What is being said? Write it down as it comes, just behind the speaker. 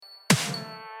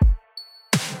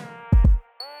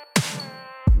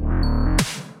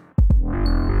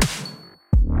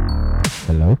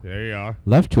There you are.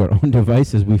 Left to our own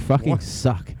devices, we fucking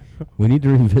suck. We need to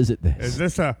revisit this.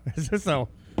 Is this a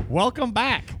welcome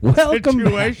back Welcome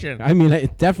situation? back. I mean,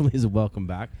 it definitely is a welcome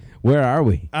back. Where are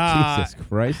we? Jesus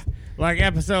Christ. Like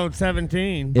episode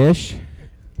 17. Ish.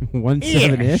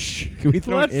 17-ish. Can we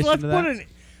throw let's an ish into put that? an.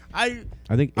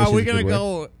 I think. Are ish we is a gonna good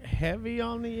go heavy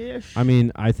on the ish? I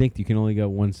mean, I think you can only go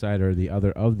one side or the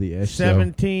other of the ish.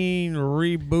 17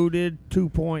 rebooted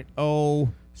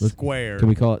 2.0 squared. Can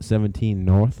we call it 17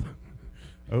 north?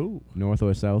 Oh, North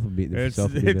or south would be the it's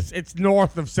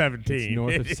north of 17. It's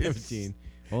north of 17.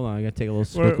 Hold on, I gotta take a little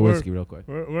swig of whiskey real quick.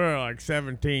 We're like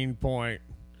 17 point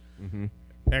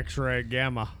X-ray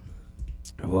gamma.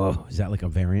 Whoa, is that like a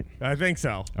variant? I think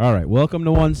so. All right, welcome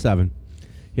to 1-7.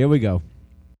 Here we go.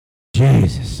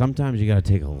 Jesus, sometimes you gotta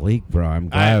take a leak, bro. I'm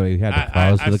glad we had to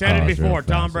pause for the I've said it cause before. real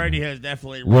Tom fast. Brady has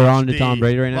definitely. We're on to Tom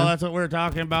Brady right now? Well, that's what we were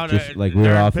talking about. Just like we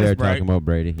were off there talking about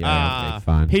Brady. Yeah, okay,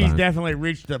 fine. He's fine. definitely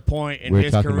reached the point in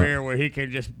his career where he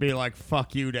can just be like,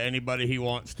 "Fuck you" to anybody he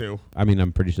wants to. I mean,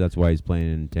 I'm pretty sure that's why he's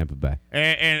playing in Tampa Bay.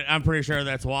 And I'm pretty sure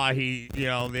that's why he, the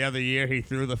other year he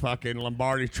threw the fucking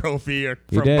Lombardi Trophy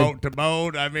from did. boat to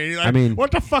boat. I mean,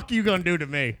 what the fuck are you gonna do to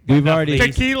me? We've already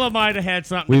Tequila might have had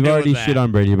something. We've to do already with that. shit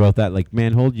on Brady about that. Like,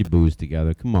 man, hold your booze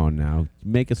together. Come on now,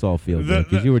 make us all feel good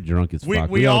because you were drunk as fuck.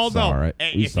 We all saw know. it.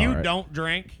 If you don't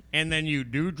drink and then you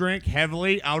do drink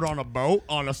heavily out on a boat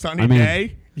on a sunny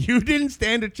day, you didn't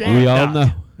stand a chance. We all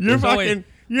know.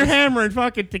 You're hammering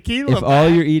fucking tequila. If all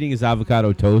you're eating is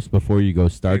avocado toast before you go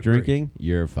start drinking,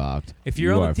 you're fucked. If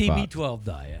you're on the TB12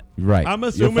 diet, right? I'm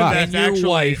assuming that's your actually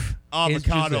wife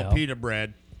avocado pita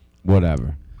bread.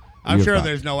 Whatever. I'm sure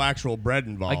there's no actual bread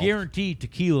involved. I guarantee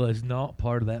tequila is not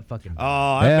part of that fucking. Oh,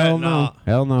 I bet not.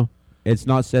 Hell no. It's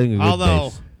not setting a good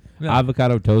base. No.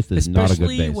 Avocado toast is not a good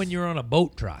base. Especially when you're on a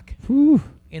boat truck. Whew.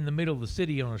 In the middle of the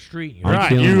city on a street. Right.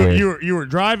 You were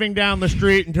driving down the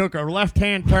street and took a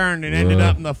left-hand turn and ended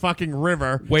up in the fucking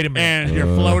river. Wait a minute. And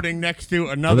you're floating next to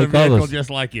another vehicle just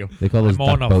like you. They call those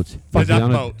duck boats. Was he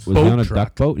on a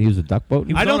duck boat? He was a duck boat?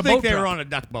 I don't think they were on a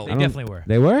duck boat. They definitely were.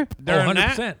 They were? They're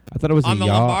 100%. I thought it was on the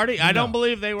yacht. Lombardi? I don't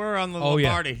believe they were on the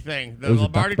Lombardi thing. The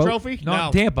Lombardi Trophy?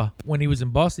 Not in Tampa when he was in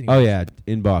Boston. Oh, yeah,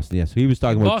 in Boston, yes. He was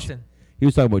talking about Boston. He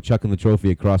was talking about chucking the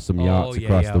trophy across some yachts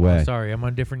across the way. Sorry, I'm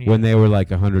on different year. When they were like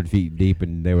 100 feet deep,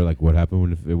 and they were like, "What happened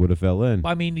when it would have fell in?"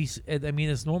 I mean,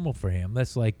 it's normal for him.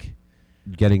 That's like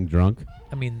getting drunk.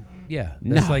 I mean, yeah,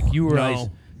 that's like you were.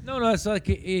 No, that's like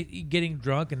getting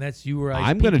drunk, and that's you were.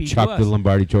 I'm gonna chuck the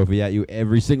Lombardi Trophy at you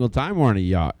every single time we're on a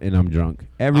yacht and I'm drunk.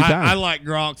 Every time. I like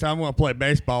drunk, so I'm gonna play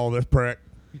baseball with this prick.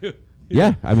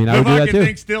 Yeah, I mean, I would do that too. The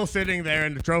thing's still sitting there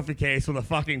in the trophy case with a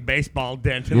fucking baseball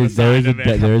dent in the side of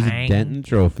it. There is a dent in the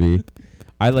trophy.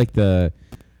 I like the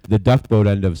duck boat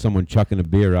end of someone chucking a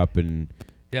beer up, and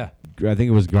I think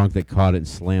it was Gronk that caught it and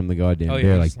slammed the goddamn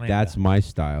beer. Like, that's my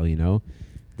style, you know?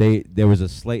 There was a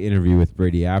slight interview with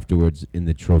Brady afterwards in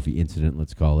the trophy incident,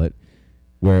 let's call it,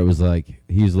 where it was like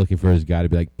he was looking for his guy to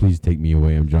be like, please take me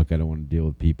away. I'm drunk. I don't want to deal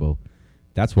with people.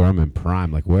 That's where I'm in prime.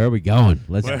 Like, where are we going?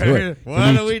 Let's do it.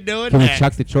 What are we doing Can next? we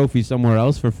chuck the trophy somewhere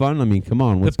else for fun? I mean, come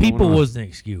on. The people was an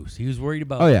excuse. He was worried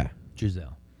about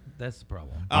Giselle. That's the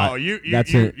problem. Oh, you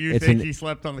think he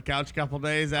slept on the couch a couple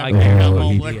days after he got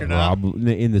home liquored up?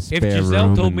 In the spare room. If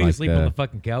Giselle told me to sleep on the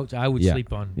fucking couch, I would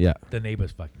sleep on the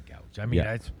neighbor's fucking couch. I mean,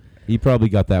 that's... He probably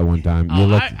got that one time.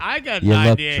 I got an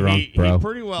idea. Drunk, he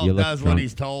pretty well does what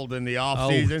he's told in the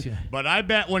off season. But I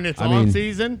bet when it's on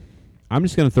season... I'm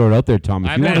just going to throw it out there, Tom.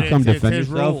 If you want to come defend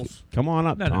yourself, rules. Come on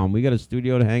up, Tom. We got a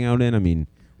studio to hang out in. I mean,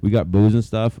 we got booze and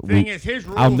stuff. Thing is, his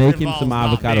rules I'll make him some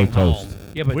avocado toast. Home.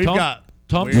 Yeah, but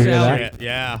Tom's salary.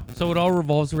 Yeah. So it all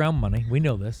revolves around money. We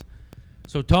know this.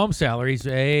 So Tom's salary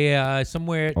is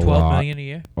somewhere at $12 million a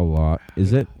year. A lot.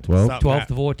 Is it 12? 12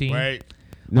 to 14. Wait.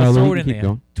 No, let's throw it in keep there.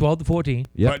 Going. 12 to 14.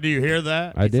 Yeah. But do you hear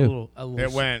that? I do.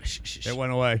 It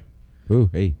went away. Ooh,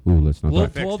 hey, let's not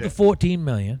talk. 12 to 14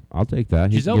 million. I'll take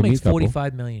that. Giselle makes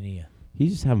 $45 million a year.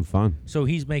 He's just having fun. So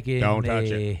he's making. Don't touch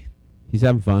it. He's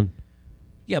having fun.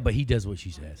 Yeah, but he does what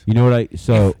she says. You know what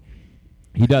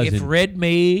he does. If Red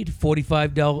made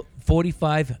 $45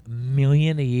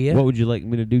 million a year, what would you like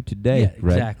me to do today? Yeah,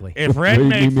 exactly. If Red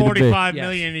made $45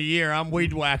 million a year, I'm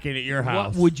weed whacking at your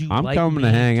house. What would you? I'm coming to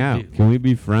hang out. Can we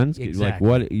be friends? Exactly. Like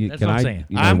what? That's what I'm saying.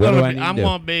 I'm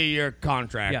gonna be your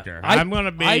contractor. Yeah. I'm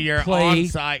gonna be your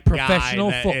on-site professional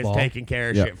guy that football. is taking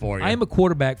care of shit for you. I am a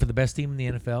quarterback for the best team in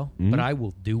the NFL, but I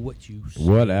will do what you say.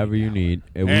 Whatever you need.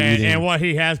 And what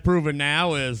he has proven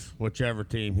now is whichever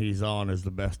team he's on is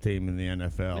the best team in the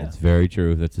NFL. That's very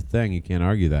true. That's a thing. You can't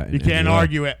argue that. You can't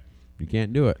argue it. You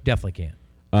can't do it. Definitely can't.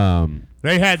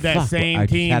 They had that same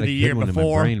team the year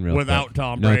before without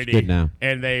Tom Brady. It's good now.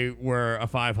 And they were a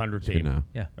 500 team. Now.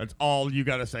 Yeah. That's all you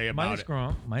got to say about it.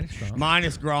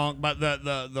 Minus Gronk. But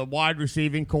the wide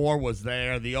receiving core was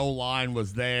there. The O-line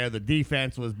was there. The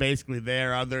defense was basically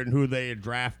there other than who they had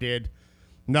drafted.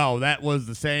 No, that was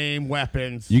the same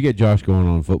weapons. You get Josh going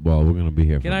on football, we're going to be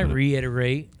here for Can I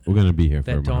reiterate? We're going to be here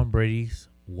for a that minute. Tom Brady's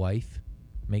wife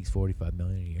makes $45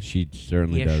 million a year. She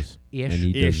certainly does. And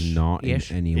he does not in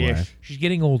any way. She's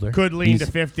getting older. Could lean to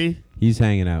 50. He's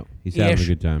hanging out. He's having a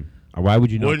good time. Why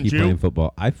would you not keep playing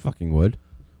football? I fucking would.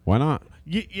 Why not?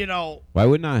 You know. Why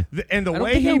wouldn't I? And the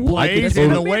way he plays,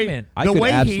 and the way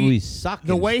absolutely suck.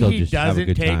 The way he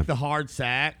doesn't take the hard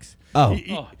sacks.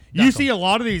 You see a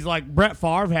lot of these, like Brett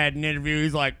Favre had an interview.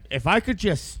 He's like, if I could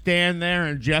just stand there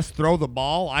and just throw the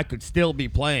ball, I could still be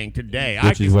playing today.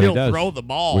 I could still throw the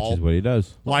ball. Which is what he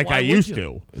does. Like I used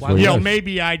to.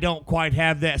 Maybe I don't quite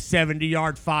have that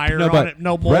 70-yard fire on it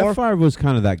no more. Brett Favre was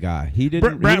kind of that guy. He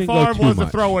didn't. Brett Favre was a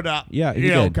throw it up. Yeah, he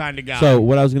did. Kind of guy. So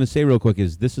what I was going to say real quick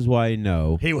is this is why I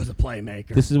know he was a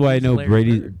playmaker. This is why I know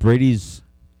Brady's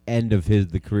end of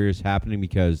the career is happening,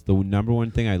 because the number one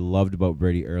thing I loved about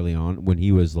Brady early on, when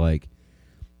he was like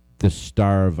the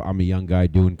star of I'm a young guy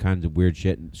doing kinds of weird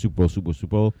shit, Super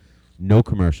Bowl, no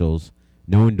commercials,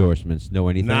 no endorsements, no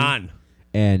anything. None.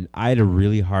 And I had a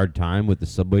really hard time with the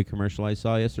Subway commercial I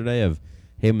saw yesterday of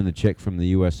him and the chick from the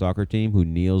U.S. soccer team who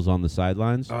kneels on the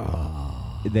sidelines.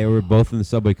 Oh. They were both in the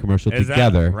Subway commercial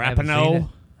together. Is that Rapinoe?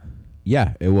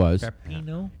 Yeah, it was.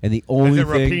 Rapinoe? And the only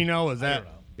thing... Is it Rapinoe? Is that...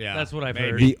 Yeah, that's what I've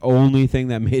heard. The only thing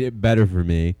that made it better for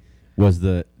me was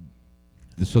the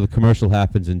commercial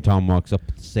happens and Tom walks up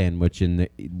with the sandwich and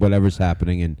whatever's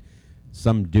happening, and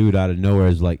some dude out of nowhere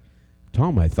is like,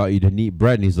 Tom, I thought you didn't eat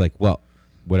bread. And he's like, well,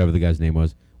 whatever the guy's name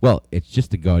was, well, it's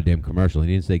just a goddamn commercial.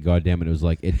 He didn't say goddamn, and it was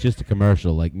like, it's just a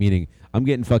commercial, like meaning I'm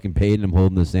getting fucking paid and I'm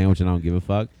holding the sandwich and I don't give a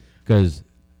fuck, because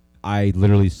I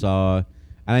literally saw, and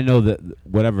I know that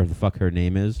whatever the fuck her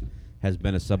name is has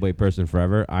been a Subway person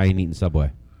forever. I ain't eating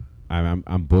Subway.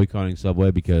 I'm boycotting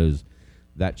Subway because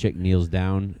that chick kneels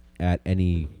down at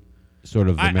any sort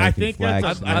of American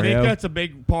flag scenario. I think that's a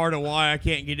big part of why I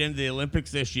can't get into the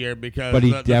Olympics this year, because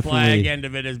the flag end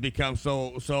of it has become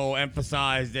so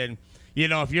emphasized. And you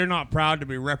know, if you're not proud to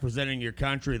be representing your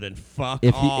country, then fuck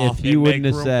off. If you wouldn't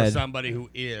have said for somebody who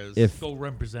is, go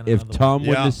represent. If Tom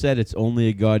wouldn't have said it's only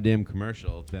a goddamn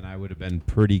commercial, then I would have been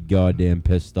pretty goddamn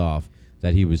pissed off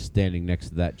that he was standing next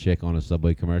to that chick on a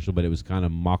Subway commercial. But it was kind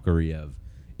of mockery of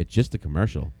it's just a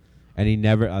commercial. And he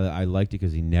never, I liked it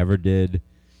because he never did,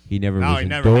 he never was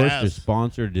endorsed or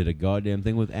sponsored, did a goddamn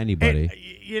thing with anybody.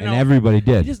 And everybody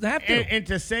did. You just have to. And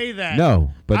to say that.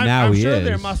 No, but now I'm he sure is.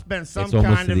 there must have been some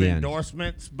kind of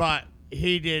endorsements, but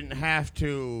he didn't have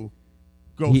to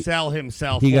go sell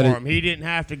himself for him. He didn't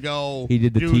have to go do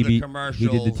the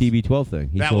commercials. He did the TB12 thing.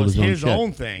 He that sold was his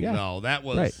own thing, though. That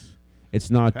was... Right. It's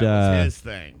not his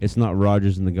thing. It's not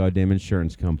Rogers and the goddamn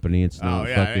insurance company. It's not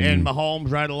fucking and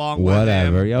Mahomes right along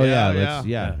whatever. with him.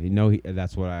 You know,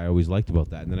 that's what I always liked about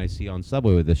that. And then I see on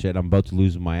Subway with this shit, I'm about to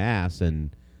lose my ass,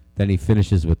 and then he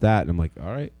finishes with that, and I'm like,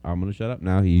 all right, I'm gonna shut up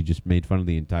now. You just made fun of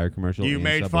the entire commercial. You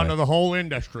made fun of the whole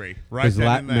industry, right?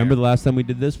 Remember the last time we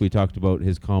did this? We talked about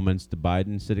his comments to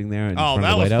Biden sitting there in front of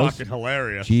the White House. Oh, that was fucking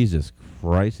hilarious. Jesus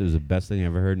Christ, it was the best thing I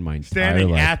ever heard in my entire life.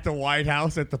 Standing at the White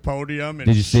House at the podium and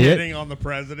shitting on the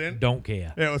president. Don't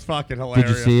care. It was fucking hilarious.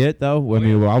 Did you see it though? I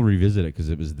mean, I'll revisit it because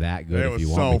it was that good. If you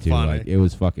want me to, funny. It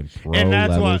was fucking pro level. And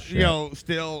that's what shit.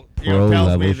 Still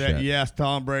tells me that yes,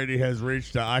 Tom Brady has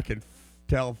reached. I can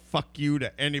tell fuck you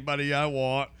to anybody I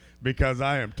want because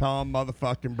I am Tom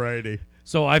motherfucking Brady.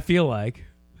 So I feel like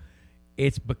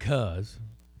it's because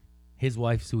his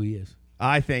wife's who he is.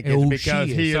 I think it's because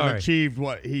he has achieved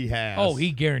what he has. Oh,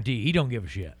 he guaranteed. He don't give a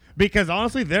shit. Because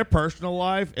honestly, their personal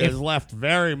life is left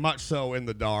very much so in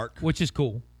the dark. Which is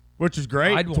cool. Which is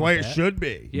great. It's the way it should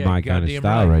be. Yeah, my kind of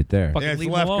style right there. It's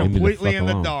left completely in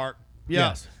the dark.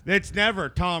 Yes. It's never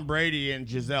Tom Brady and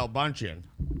Giselle Bundchen.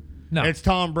 No. It's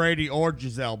Tom Brady or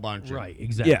Giselle Bundchen. Right,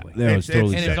 exactly. Yeah, it's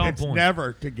totally separate. It's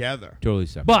never together. Totally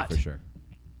separate, for sure.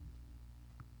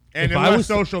 And unless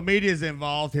social media is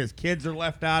involved, his kids are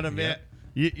left out of it.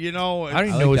 You know, I don't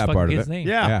even know his fucking kid's name.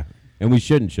 Yeah. And we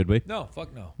shouldn't, should we? No,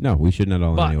 fuck no. No, we shouldn't at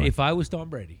all. But anyway. if I was Tom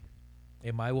Brady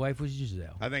and my wife was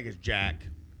Giselle, I think it's Jack.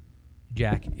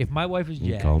 If my wife was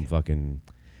Jack, call him fucking.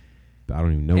 I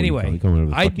don't even know. Anyway,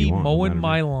 I'd be mowing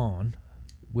my lawn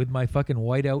with my fucking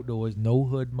white outdoors, no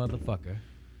hood motherfucker,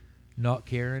 not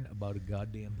caring about a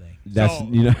goddamn thing. That's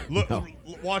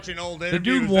watching old interviews. The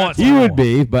dude wants. He would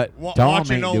be, but Tom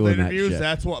watching ain't old doing interviews. that shit.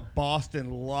 That's what Boston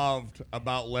loved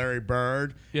about Larry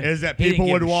Bird. Yeah. Is that He people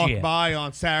didn't would give a walk shit. by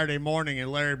on Saturday morning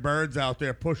and Larry Bird's out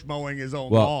there push mowing his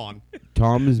own lawn.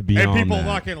 Tom is beyond And people that.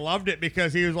 fucking loved it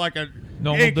because he was like a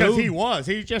normal because dude. he was.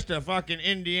 He's just a fucking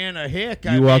Indiana hick.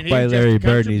 You walk by Larry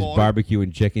Bird and he's boy.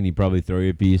 barbecuing chicken. He'd probably throw you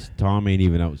a piece. Tom ain't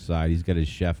even outside. He's got his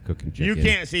chef cooking chicken. You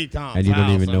can't see Tom's and you don't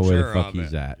house, even know I'm where sure the fuck of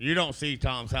he's it. at. You don't see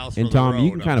Tom's house. And from Tom, the road,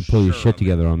 you can kind of pull your sure shit of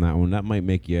together on that one. That might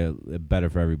make you better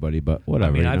for everybody, but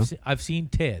whatever. I mean, you know? I've seen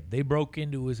Ted. They broke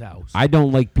into his house. I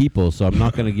don't like people, so I'm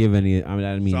not going to give any.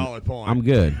 I mean, Solid point. I'm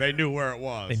good. They knew where it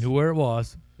was. They knew where it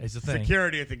was. It's the thing.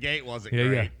 Security at the gate wasn't Yeah,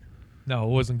 great. yeah. No, it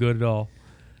wasn't good at all.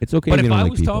 It's okay But if if you don't I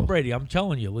like was people. Tom Brady, I'm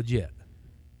telling you, legit.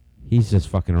 He's just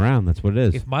fucking around. That's what it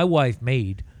is. If my wife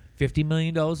made $50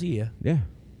 million a year, yeah.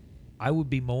 I would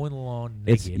be mowing the lawn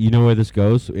It's naked. you know where this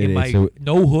goes. in my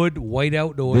no hood, white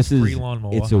outdoors, This is free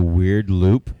lawnmower. it's a weird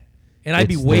loop. And I'd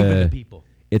be it's waving the- to people.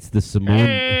 It's the Simone.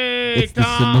 Hey, it's the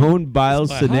Tom. Simone Biles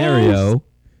It's my scenario, house.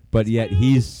 but yet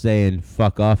he's saying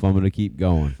 "fuck off." I'm gonna keep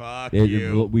going. Fuck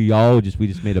you. We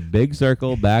just made a big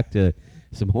circle back to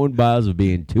Simone Biles of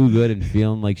being too good and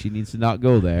feeling like she needs to not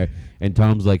go there, and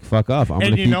Tom's like "fuck off." I'm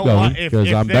And gonna you keep know going what?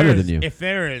 because I'm better than you. If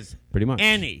there is Pretty much.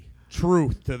 any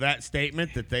truth to that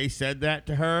statement that they said that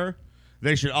to her,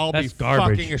 they should all That's be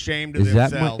garbage. fucking ashamed of Is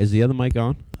that themselves. is the other mic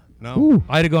on? No. Ooh.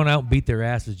 I'd have gone out and beat their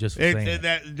asses just for saying it.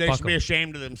 They Fuck should be 'em.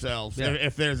 ashamed of themselves. Yeah.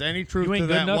 If there's any truth You ain't to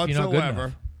good that enough, you're not good whatsoever,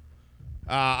 enough.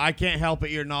 I can't help it.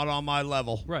 You're not on my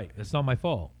level. Right. That's not my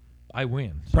fault. I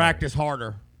win. Sorry. Practice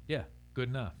harder. Yeah. Good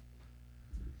enough.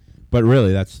 But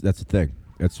really, that's the thing.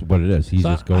 That's what it is. He's So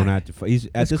just going I- at. He's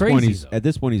at It's this crazy, point. He's though. at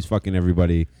this point. He's fucking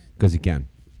everybody because he can.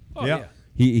 Oh, Yeah. yeah.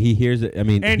 He hears it. I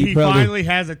mean, And he probably, finally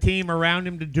has a team around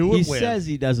him to do he it with. says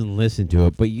he doesn't listen to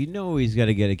it, but you know he's got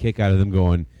to get a kick out of them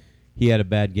going. He had a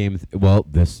bad game. Well,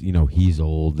 this he's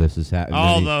old. This is happening.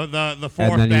 the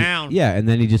fourth down. Yeah, and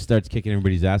then he just starts kicking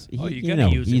everybody's ass. Oh, you You gotta know,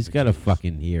 use it he's for got to keeps.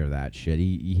 fucking hear that shit.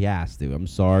 He has to. I'm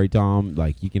sorry, Tom.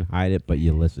 Like you can hide it, but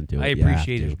you listen to it. I You have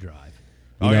appreciate to. his drive.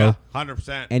 You Oh know, yeah,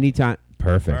 100%. Anytime,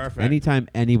 perfect. Perfect. Anytime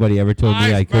anybody ever told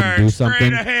me I couldn't do Iceberg, something,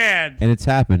 straight ahead. and it's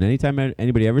happened. Anytime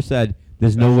anybody ever said,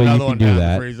 "There's no There's way you another can one do down in the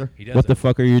that," freezer. He does what the it.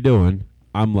 fuck are you doing?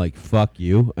 I'm like, fuck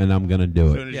you, and I'm gonna do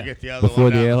As it. soon as Yeah. you get the other Before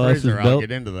one the down ALS the was freezer, I'll built,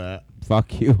 get into that.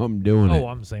 Fuck you, I'm doing it. Oh,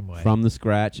 I'm the same way. From the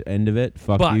scratch end of it.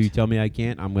 Fuck But- you. You tell me I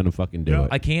can't, I'm gonna fucking do Yeah. it.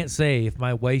 I can't say if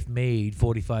my wife made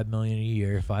 $45 million a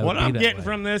year if I What would be I'm that getting way.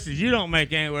 from this is you don't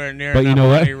make anywhere near But enough you know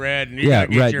what? money, Red, and you yeah,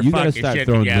 gotta get right. your You gotta fucking start shit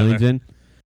throwing together. millions in.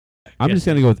 I'm Yes, just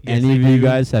gonna go with yes, any of they you do.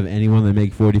 guys have anyone that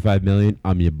make 45 million.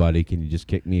 I'm your buddy. Can you just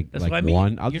kick me That's like what I mean.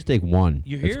 one? I'll You're- just take one.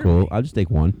 you're That's hearing cool. me. I'll just take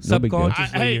one. No big deal.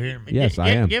 Subconscious. Just you hear me. Yes, I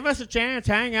am. Give us a chance.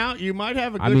 Hang out. You might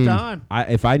have a good I mean, time.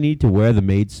 if I need to wear the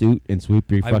maid suit and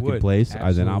sweep your I fucking would. place, then I'll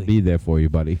Absolutely. be there for you,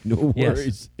 buddy. No Yes.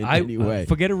 worries in any way.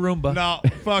 Forget a Roomba. No,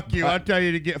 fuck you. I tell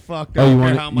you to get fucked. Oh, I you don't care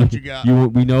want how much you got.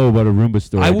 We know about a Roomba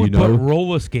story. I Do you would put know?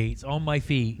 roller skates on my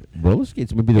feet Roller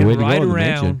skates would be the and way to go ride in the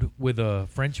mansion. around with a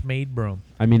French-made broom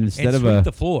I mean, and instead of sweep a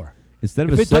the floor. instead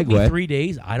of If a it took me Segway, 3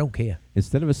 days, I don't care.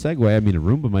 instead of a Segway, I mean, a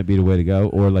Roomba might be the way to go,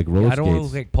 or like roller I don't skates.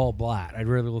 look like Paul Blatt. I'd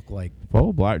really look like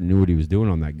Paul Blart knew what he was doing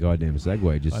on that goddamn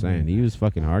Segway. Just I saying, mean- he was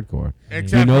fucking hardcore.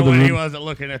 Except you know for the when he Room- wasn't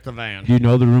looking at the van. Do you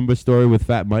know the Roomba story with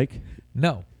Fat Mike?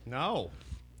 no. No.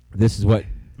 This is what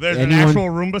There's anyone- an actual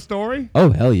Roomba story? Oh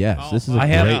hell yes! Oh, This is a I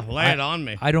have- great. Lay it on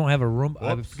me. I don't have a room.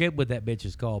 I Whoops. forget what that bitch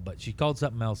is called, but she called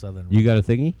something else other than You got a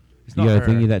thingy? It's You not got a her.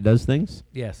 thingy that does things?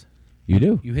 Yes. You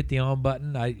do. You hit the on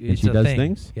button. It's she a does thing.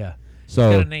 things? Yeah. So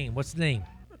It's got a name. What's the name?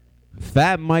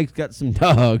 Fat Mike's got some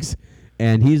dogs,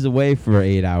 and he's away for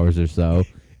 8 hours or so,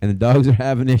 and the dogs are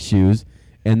having issues,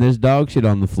 and there's dog shit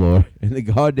on the floor, and the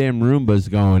goddamn Roomba's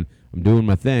going, I'm doing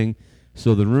my thing.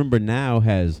 So the Roomba now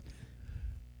has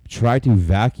tried to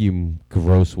vacuum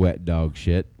gross wet dog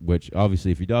shit, which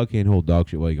obviously if your dog can't hold dog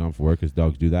shit while you're gone for work, because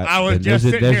dogs do that, I was then just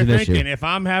there's sitting here an thinking, issue. if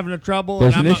I'm having a trouble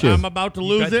There's and an issue. I'm about to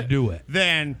lose got to it, do it.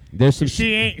 then There's some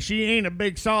she ain't a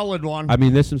big solid one. I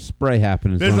mean, there's some spray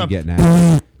happening. Is There's what I'm a- getting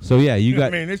at. So yeah, you I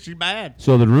got. mean, is she bad?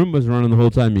 So the Roomba's running the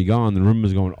whole time you're gone. The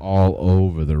Roomba's going all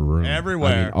over the room.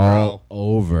 Everywhere, I mean, all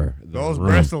over the Those room.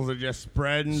 bristles are just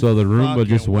spreading. So the Roomba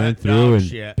just fucking went wet through dog and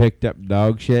shit. picked up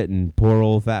dog shit, and poor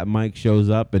old Fat Mike shows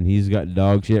up, and he's got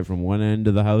dog shit from one end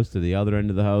of the house to the other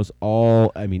end of the house.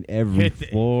 Every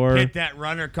floor. Hit that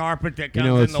runner carpet that You comes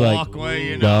know, in it's the like walkway.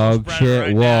 You know, dog spread shit it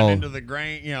right wall. down into the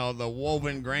grain. You know, the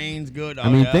woven grains. Good. I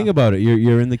mean, think about it.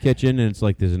 You're in the kitchen, and it's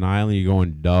like there's an island. You're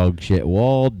going dog shit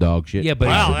wall, dog shit. Yeah, but-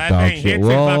 Wow, dog that shit thing hits it,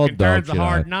 wall, fucking dog turns a shit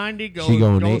hard eye. 90, goes, She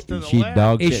going goes to the she left.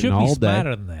 dog It shitting should all be day.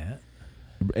 smarter than that.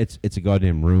 It's a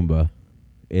goddamn Roomba.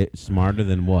 smarter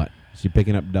than what? She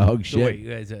picking up dog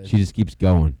shit. She just keeps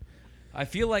going. I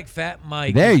feel like Fat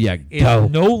Mike there you go.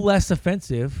 is no less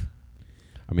offensive.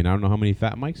 I mean, I don't know how many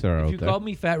Fat Mikes there are out there. If you called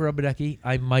me Fat Rubber Ducky,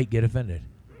 I might get offended.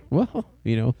 Well,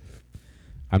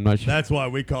 I'm not sure. That's why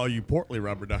we call you Portly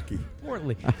Rubber Ducky.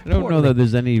 Portly. I don't know that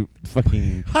there's any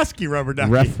fucking Husky Rubber Ducky.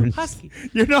 reference. Husky.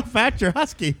 You're not fat, you're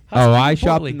husky. I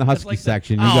shopped Portly. in the That's Husky like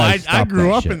section. Oh, You guys I stop grew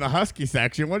that up shit. in the Husky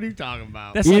section. What are you talking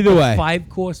about? That's Either like way. a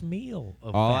 5-course meal.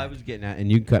 Of All fat. I was getting at, and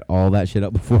you can cut all that shit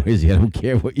up before Izzy. I don't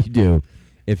care what you do.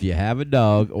 If you have a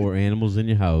dog or animals in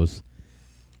your house,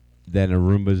 then a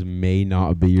Roombas may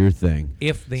not be your thing.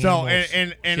 If the so animals and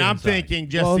shit I'm inside. thinking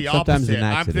just Well, the sometimes an opposite. I'm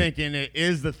accident. thinking it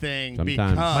is the thing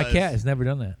Sometimes. because My cat has never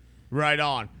done that. right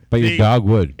on. But your dog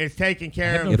would. It's taken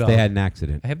care have of. no If dog. they had an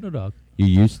accident. I have no dog. You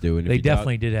used to. And if They your dog-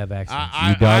 definitely did have accidents.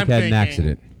 Your dog I'm had an thinking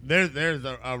accident. There's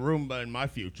a Roomba in my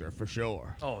future for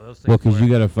sure. Oh, those things. Well, because were-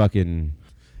 you got a fucking...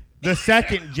 The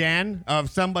second gen of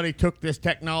somebody took this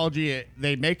technology,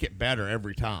 they make it better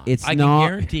every time. It's I not... can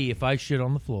guarantee if I shit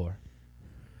on the floor,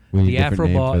 We need the a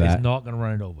different name for Afro ball that. is not going to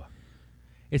run it over.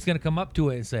 It's going to come up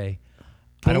to it and say,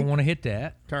 I don't want to hit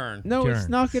that. Turn. No, it's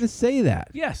Turn. not going to say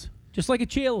that. Yes, just like a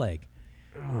chair leg.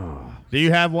 Do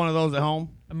you have one of those at home?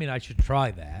 I mean, I should try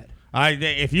that.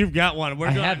 If you've got one, we're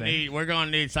haven't.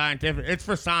 gonna need scientific. It's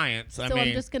for science. So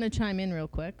I'm just gonna chime in real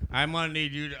quick. I'm gonna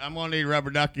need Rubber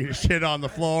Ducky to shit on the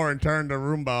floor and turn the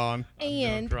Roomba on.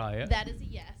 And try it. that is a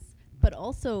yes. But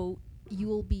also, you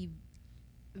will be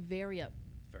very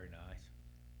Very nice.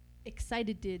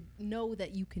 excited to know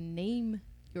that you can name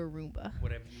your Roomba.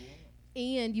 Whatever you want.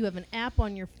 And you have an app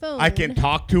on your phone. I can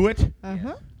talk to it.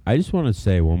 Uh-huh. I just want to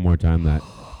say one more time that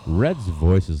Red's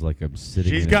voice is like I'm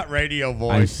sitting She's in got radio I'm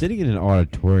voice. sitting in an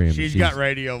auditorium. She's got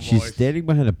radio voice. She's standing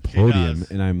behind a podium,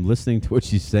 does. and I'm listening to what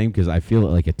she's saying because I feel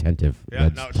like attentive. Yeah,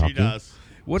 Red's no, talking. she does.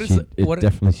 What is She she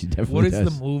definitely What is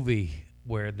does. the movie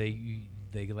where they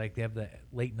like to have the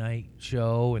late night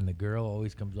show and the girl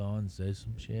always comes on and says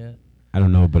some shit? I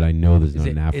don't know, but I know there's Is not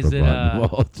it? an Afro Is it?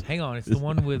 involved. Hang on, it's the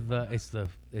one with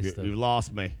You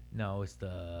lost me. No, it's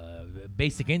the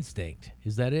Basic Instinct.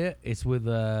 Is that it? It's with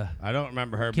I don't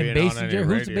remember her Kim being on any Basinger.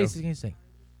 Who's the radio. Basic Instinct?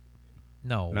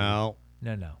 No.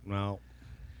 No.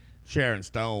 Sharon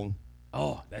Stone.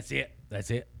 Oh, that's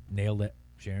it. Nailed it.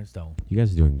 Sharon Stone. You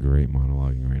guys are doing great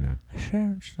monologuing right now.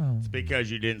 Sharon Stone. It's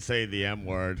because you didn't say the M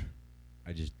word.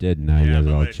 I just did. Now you guys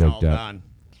are all it's choked up. done.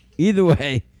 Either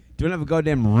way, don't have a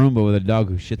goddamn Roomba with a dog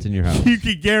who shits in your house. You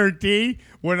can guarantee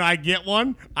when I get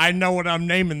one, I know what I'm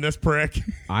naming this prick.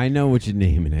 I know what you're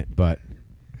naming it, but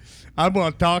I'm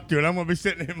going to talk to it. I'm going to be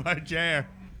sitting in my chair.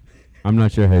 I'm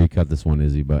not sure how you cut this one,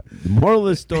 Izzy. But the moral of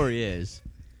the story is,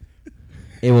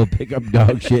 it will pick up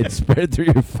dog shit, spread it through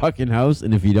your fucking house,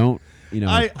 and if you don't,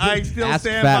 I still ask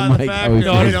stand Fat by Mike the fact how he that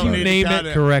Not we if feels don't you need name to cut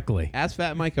it correctly. Ask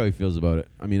Fat Mike how he feels about it.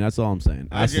 I mean, that's all I'm saying.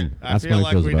 I Ask him. I Ask him feel how like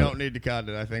he feels we about don't it. need to cut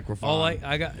it. I think we're fine. Oh,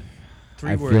 I got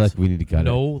three I words. feel like we need to cut it.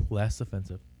 No less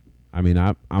offensive. I mean,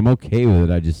 I'm okay with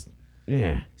it. I just,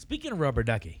 yeah. Speaking of Rubber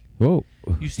Ducky, Whoa.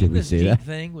 you seen Did we this say Jeep that?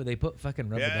 thing where they put fucking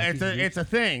rubber Yeah, duckies in it's a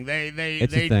thing. They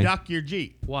It's a thing. duck your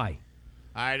Jeep. Why?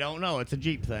 I don't know. It's a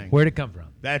Jeep thing. Where'd it come from?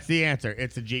 That's the answer.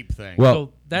 It's a Jeep thing. Well,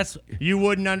 So that's you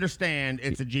wouldn't understand.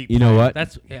 It's a Jeep. you know thing. what?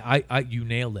 that's you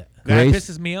nailed it. That Grace-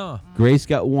 pisses me off. Grace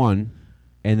got one,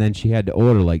 and then she had to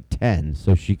order like 10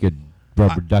 so she could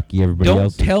rubber ducky everybody Don't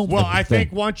else. tell me. Well, I thing.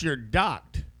 think once you're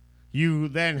ducked, you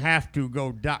then have to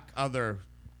go duck other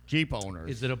Jeep owners.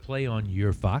 Is it a play on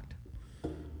you're fucked?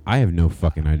 I have no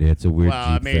fucking idea. It's a weird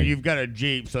Well, Jeep thing. you've got a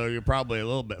Jeep, so you're probably a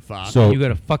little bit fucked. So, You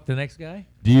gotta fuck the next guy?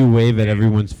 do you wave at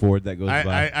everyone's Ford that goes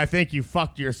by? I think you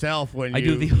fucked yourself when I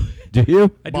you do the Do you?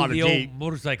 bought a old Jeep.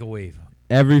 motorcycle wave.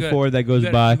 Every You gotta- Ford that goes you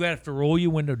gotta, by. You gotta have to roll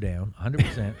your window down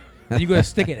 100%. Then you gotta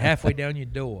stick it halfway down your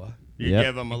door. You Yep.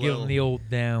 give them a Give little. them the old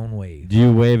down wave. Do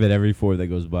you wave at every Ford that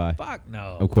goes by? Fuck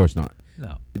no. Of course not.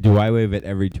 No. Do I wave at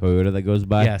every Toyota that goes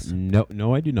by? Yes.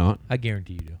 No, I do not. I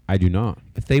guarantee you do. I do not.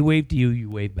 If they wave to you, you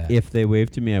wave back. If they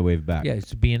wave to me, I wave back. Yeah,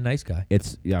 it's being a nice guy.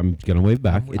 I'm gonna wave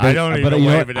back. I'm- It I does- don't but even you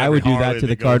know wave what? at I would every do that Harley to the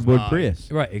that goes cardboard by.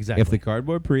 Prius. Right, exactly. If the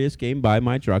cardboard Prius came by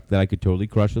my truck that I could totally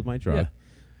crush with my truck, Yeah.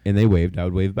 and they waved, I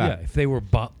would wave yeah, back. if they were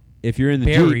If you're in the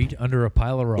buried Jeep, under a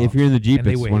pile of rocks. if you're in the Jeep, and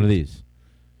they it's one of waved. these.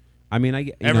 I mean, I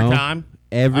get you Every know, time.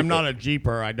 Every I'm not a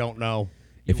Jeeper. I don't know.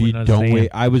 If you wouldn't don't wave,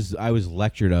 understand. I was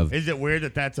lectured of. Is it weird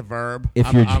that that's a verb? If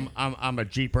I'm, you're- I'm a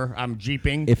Jeeper. I'm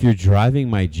Jeeping. If you're driving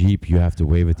my Jeep, you have to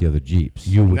wave at the other Jeeps.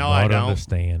 You would No, I not don't.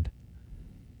 understand.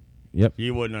 Yep.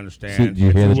 You wouldn't understand. See, do you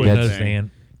It's hear a the You Jeep wouldn't dead- thing.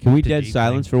 understand. Can we The dead Jeep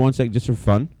silence thing. for 1 second, just for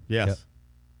fun? Yes. Yep.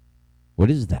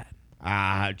 What is that?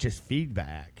 Just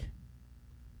feedback.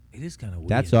 It is kind of weird.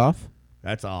 That's off.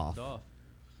 That's off. It's off.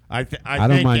 I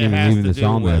don't mind even leaving this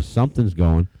on there. Something's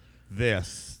going.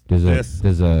 There's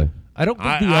a. I don't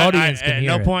think the audience can hear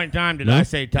it. At no point in time did I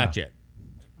say touch it.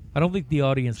 I don't think the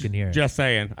audience can hear it. Just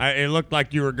saying. It looked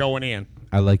like you were going in.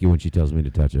 I like it when she tells me to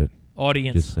touch it.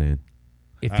 Audience. Just saying.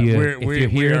 If you're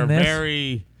hearing this,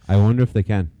 very I wonder if they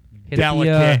can.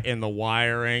 Delicate in the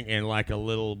wiring and like a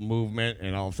little movement,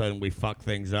 and all of a sudden we fuck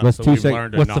things up. Let's so we've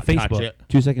learned to not touch it.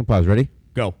 2-second pause. Ready?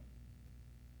 Go.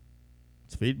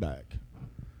 It's feedback.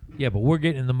 Yeah, but we're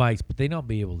getting in the mics, but they not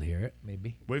be able to hear it.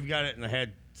 Maybe we've got it in the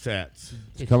headsets.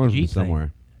 It's coming from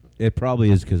somewhere. It probably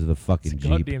is because of the fucking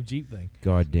Jeep. Goddamn Jeep thing.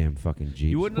 Goddamn fucking Jeep.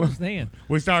 You wouldn't understand.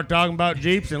 We started talking about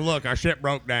Jeeps, and look, our shit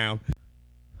broke down.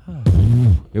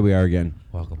 Here we are again.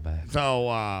 Welcome back.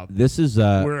 So this is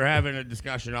we're having a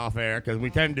discussion off air because we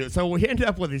tend to. So we end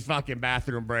up with these fucking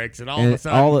bathroom breaks, and all of a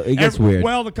sudden it gets weird.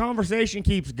 Well, the conversation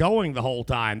keeps going the whole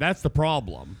time. That's the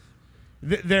problem.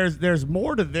 There's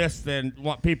more to this than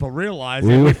what people realize,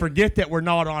 and we forget that we're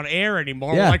not on air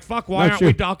anymore. Yeah. We're like, fuck, why aren't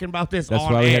we talking about this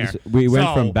on air? We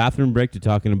went from bathroom break to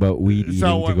talking about weed eating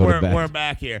to go to bed. We're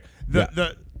back here.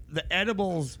 The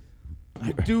edibles,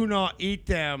 I do not eat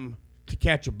them to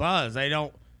catch a buzz. I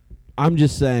don't. I'm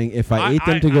just saying, if I ate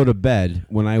them to go to bed,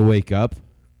 when I wake up,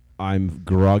 I'm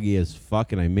groggy as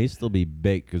fuck, and I may still be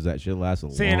baked because that shit lasts a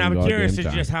long and I'm curious time.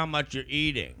 as just how much you're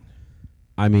eating.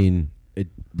 I mean, it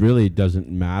really doesn't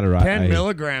matter. 10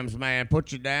 milligrams, man,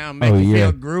 put you down, make you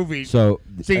feel groovy. So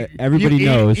everybody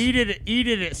knows. Eat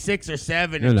it at 6 or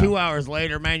 7, and 2 hours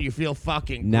later, man, you feel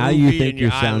fucking groovy. Now you think and you're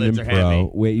your sounding pro. Heavy.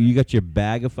 Wait, you got your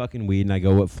bag of fucking weed, and I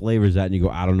go, what flavor is that? And you go,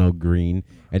 I don't know, green.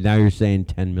 And now you're saying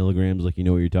 10 milligrams like you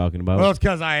know what you're talking about? Well, it's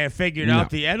because I have figured out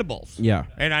the edibles. Yeah.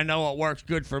 And I know what works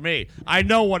good for me. I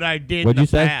know what I did What'd in you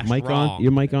the say? past Mic wrong. on?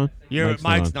 Your mic on? Your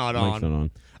mic's not on. Mic's not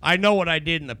on. I know what I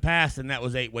did in the past, and that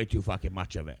was ate way too fucking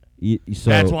much of it. So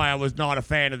that's why I was not a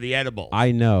fan of the edibles.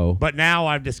 I know. But now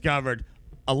I've discovered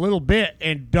a little bit,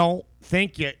 and don't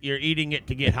think you're eating it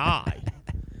to get high.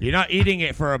 You're not eating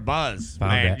it for a buzz,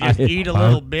 man. Just eat a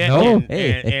little bit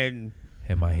and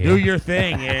do your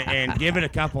thing and give it a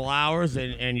couple hours,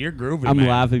 and you're grooving. I'm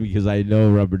laughing because I know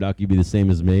Rubber Ducky be the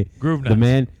same as me. Groove the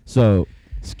man. So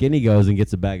Skinny goes and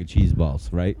gets a bag of cheese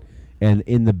balls, right? And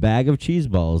in the bag of cheese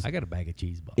balls, I got a bag of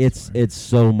cheese balls. It's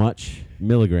so much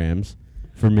milligrams.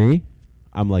 For me,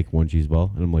 I'm like 1 cheese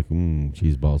ball, and I'm like,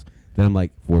 cheese balls. Then I'm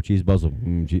like 4 cheese balls.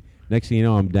 Next thing you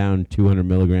know, I'm down 200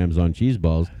 milligrams on cheese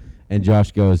balls, and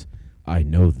Josh goes, I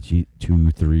know the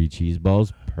 2-3 cheese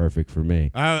balls, perfect for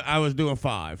me. I was doing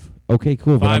 5. Okay,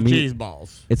 cool. 5 cheese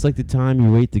balls. It's like the time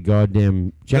you ate the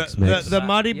goddamn Chex Mix. The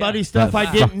Muddy Buddy stuff I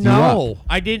didn't know.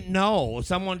 I didn't know.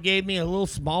 Someone gave me a little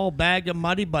small bag of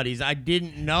Muddy Buddies. I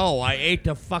didn't know. I ate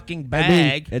the fucking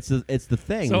bag. I mean, it's the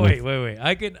thing. So wait.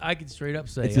 I can straight up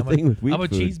say I'm a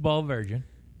cheese ball virgin,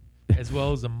 as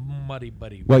well as a Muddy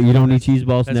Buddy. What, you don't eat cheese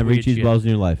balls? Never eat cheese balls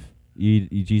in your life? You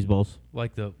eat cheese balls?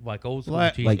 Like old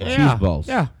school cheese balls. Cheese balls.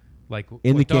 Yeah. Like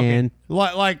in the can,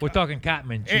 like we're talking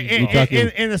Catman cheese.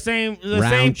 In the same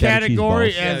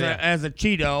category as a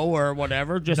Cheeto or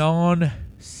whatever, just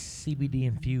non-CBD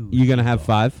infused. You're gonna have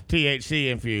 5 THC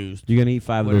infused. You're gonna eat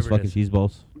 5 of those fucking cheese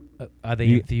balls. Are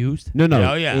they infused? No.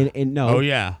 Oh yeah. No. Oh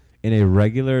yeah. In a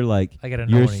regular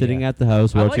you're sitting at the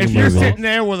house watching a movie. If you're sitting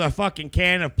there with a fucking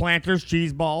can of Planters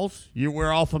cheese balls,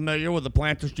 we're all familiar with the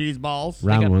Planters cheese balls.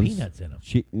 Round they got ones. Peanuts in them.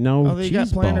 They got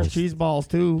Planters cheese balls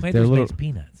too. Planters makes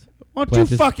peanuts. Why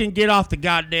don't you fucking get off the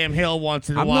goddamn hill once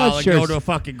in a while and go to a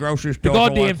fucking grocery store? The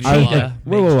goddamn cheetah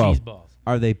makes cheese balls.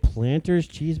 Are they Planters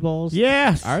cheese balls?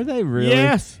 Yes. Are they really?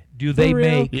 Yes. Do they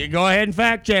make? You go ahead and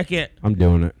fact check it. I'm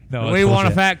doing it. No, we want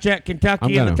to fact check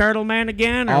Kentucky and the Turtle Man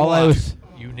again, or what?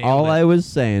 I was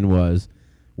saying was,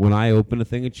 when I open a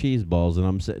thing of cheese balls and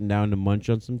I'm sitting down to munch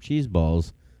on some cheese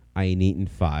balls, I ain't eating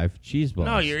 5 cheese balls.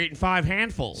 No, you're eating 5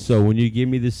 handfuls. So when you give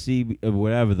me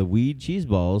the weed cheese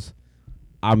balls,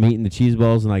 I'm eating the cheese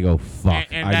balls and I go, fuck.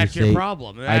 And that's your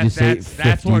problem.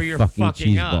 That's where you're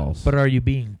fucking up. Balls. But are you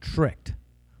being tricked?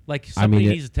 Like somebody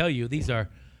needs to tell you these are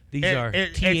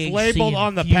it's labeled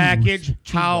on the package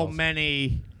how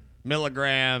many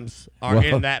milligrams are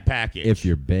in that package. If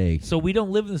you're baked. So we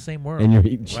don't live in the same world. And you're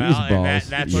eating cheese balls.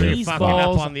 That's where you're fucking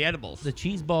up on the edibles. The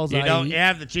cheese balls you don't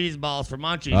have the cheese balls for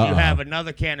munchies. You have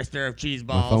another canister of cheese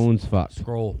balls. My phone's fucked.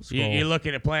 Scroll. You're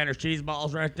looking at Planters cheese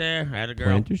balls right there. Had a girl.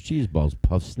 Planters cheese balls,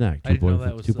 puff snack,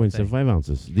 2.75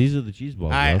 ounces. These are the cheese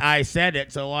balls. I said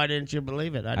it, so why didn't you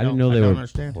believe it? I didn't know they were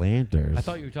understand. Planters. I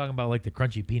thought you were talking about like the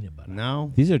crunchy peanut butter.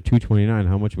 No. These are $2.29.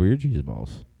 How much were your cheese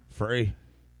balls? Free.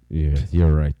 Yeah,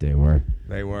 you're right. They were.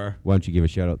 They were. Why don't you give a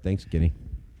shout out? Thanks, Skinny.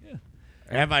 Yeah.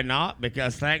 Have I not?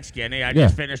 Because thanks, Skinny. I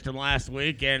just finished them last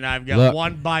week, and I've got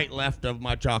one bite left of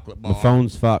my chocolate bar. The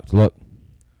phone's fucked. Look.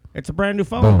 It's a brand new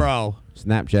phone, Boom. bro.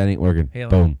 Snapchat ain't working. Hey,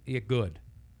 Boom. You're good.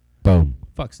 Boom.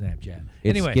 Fuck Snapchat.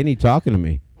 It's Anyway. Skinny talking to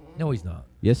me. No, he's not.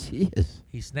 Yes, he is.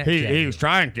 He's Snapchat. He was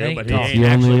trying to, but he It's ain't the only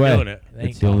actually way. doing it.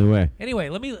 It's the only way. Anyway,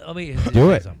 let me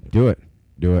Do it. something. Do it.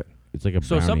 Do it. It's like a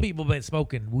So brownie. some people been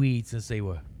smoking weed since they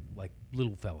were like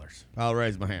little fellers. I'll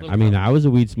raise my hand. I mean, I was a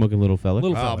weed smoking little fella.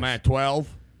 Little Oh, fellas. man, 12?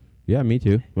 Yeah, me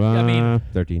too. Well, I mean-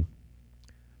 13.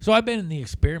 So I've been in the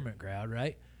experiment crowd,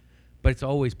 right? But it's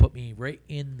always put me right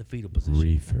in the fetal position.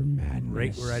 Reefer madness.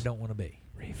 Right where I don't want to be.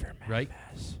 Reefer madness. Right?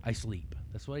 I sleep.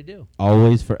 That's what I do.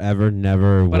 Always, forever,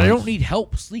 never. But I once. don't need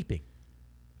help sleeping.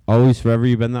 Always, forever.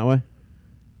 You've been that way.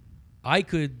 I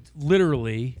could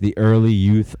literally The early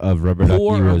youth of Rubber Ducky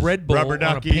pour a was Red Bull Rubber on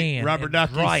Ducky, a pan Rubber and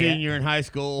Ducky dry senior it in high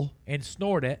school. and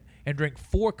snort it and drink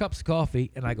 4 cups of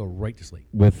coffee and I go right to sleep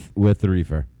with the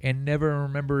reefer. and never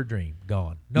remember a dream.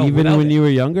 Gone. No, Even without when it. you were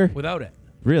younger. Without it.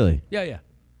 Really? Yeah.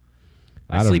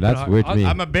 I don't. That's weird to me.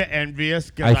 I'm a bit envious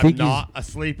I because I'm think not a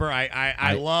sleeper.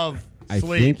 I love I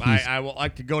sleep. think he's- I will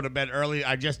like to go to bed early.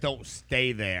 I just don't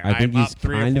stay there. I think I'm he's up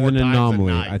 3 kind or of 4 an times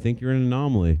anomaly. a night. I think you're an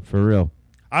anomaly for real.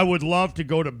 I would love to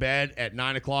go to bed at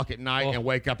 9 o'clock at night and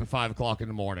wake up at 5 o'clock in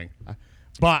the morning.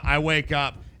 But I wake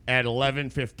up at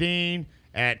 11:15,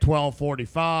 at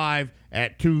 12:45,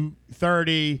 at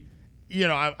 2:30. You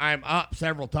know, I'm up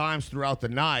several times throughout the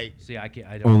night. See, I can't.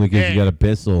 I don't. Only because Hey. you got a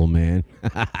pistol, man.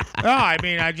 No, I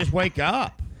mean, I just wake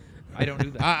up. I don't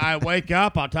do that. I wake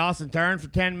up, I'll toss and turn for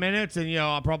 10 minutes, and,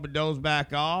 I'll probably doze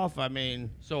back off. I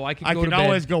mean, So I can I go can to bed.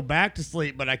 always go back to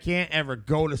sleep, but I can't ever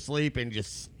go to sleep and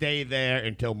just stay there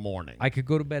until morning. I could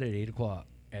go to bed at 8 o'clock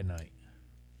at night,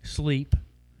 sleep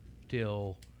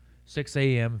till 6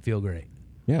 a.m. and feel great.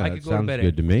 Yeah, I that could go to sounds bed good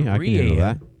at to me. I can 3 handle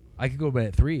a.m.. that. I could go to bed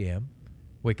at 3 a.m.,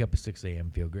 wake up at 6 a.m.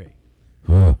 and feel great.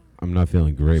 I'm not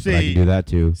feeling great, but I See- can do that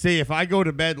too. See, if I go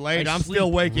to bed late, I I'm sleep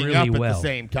still waking really up at well. the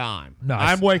same time. No,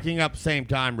 I'm waking up same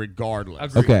time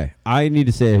regardless. Agreed. Okay, I need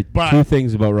to say But 2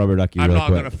 things about Rubber Ducky I'm real not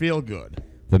quick. going to feel good.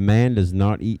 The man does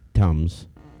not eat Tums,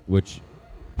 which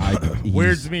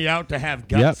Weirds me out to have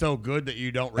guts Yep. so good that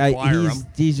you don't require them.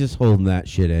 he's just holding that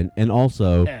shit in, and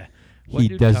also What he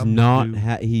do does Tums not.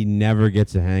 do? He never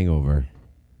gets a hangover,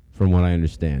 from what I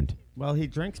understand. Well, he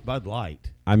drinks Bud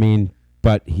Light. I mean,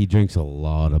 but he drinks a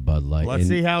lot of Bud Light. Let's and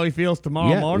see how he feels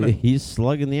tomorrow yeah, morning. he's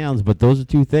slugging the ounce, but those are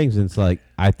 2 things. And it's like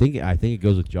I think it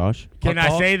goes with Josh. Can I'll I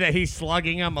call- say that he's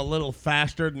slugging them a little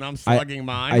faster than I'm slugging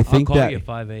mine? I think I'll call that you at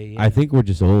 5 a.m. I think we're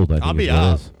just old. I think I'll be is what it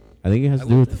up. is. I think it has to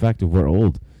do with the fact that we're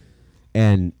old.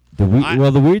 And the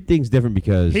weird thing's different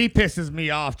because He pisses me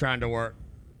off trying to work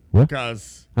what?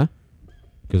 because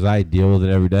I deal with it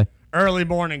every day. early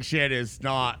morning shit is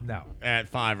not No. at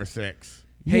 5 or 6.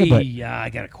 Hey, but- I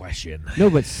got a question. No,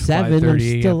 but 7. I'm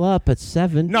 5:30 still up at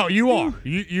 7. No, you are.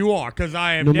 You are because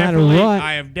I have No matter definitely what.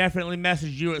 I have definitely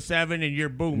messaged you at 7 and you're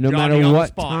boom No Johnny matter on what the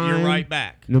spot. time, You're right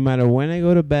back. No matter when I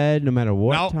go to bed, no matter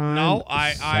what No, time. no,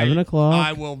 I 7 o'clock.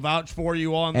 I will vouch for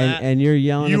you on that. and you're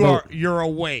yelling about You're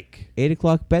awake. 8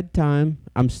 o'clock bedtime.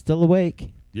 I'm still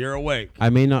awake. You're awake.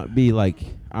 I may not be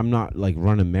I'm not like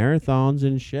running marathons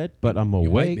and shit, but I'm You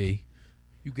awake. might be.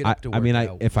 You get up to work I mean,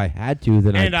 out. if I had to,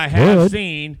 then And I could. have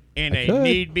seen in I a could.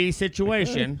 need be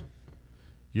situation,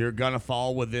 you're gonna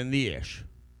fall within the ish.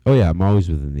 Oh yeah, I'm always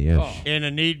within the ish. Oh. In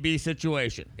a need be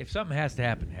situation. if something has to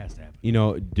happen, it has to happen. You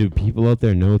know, do people out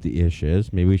there know what the ish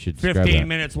is? Maybe we should describe 15 that.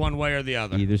 minutes one way or the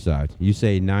other. Either side. You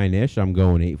say 9-ish, I'm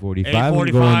going 8:45. I'm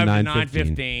 8:45 going to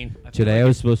 9:15. 9:15. Today I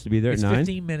was supposed to be there at It's 9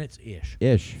 15 minutes ish.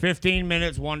 ish. 15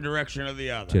 minutes one direction or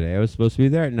the other. Today I was supposed to be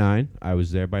there at 9. I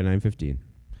was there by 9:15.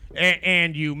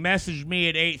 And you messaged me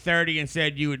at 8:30 and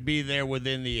said you would be there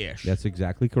within the ish. That's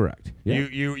exactly correct. Yeah.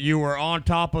 You were on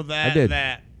top of that. I did.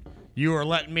 That you were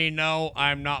letting me know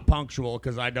I'm not punctual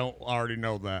because I don't already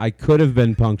know that. I could have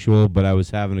been punctual, but I was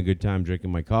having a good time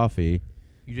drinking my coffee.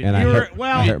 You didn't. And I You were- hurt,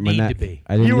 well, I you hurt my need neck. to be.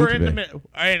 I didn't you need were to in the be. middle,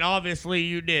 and obviously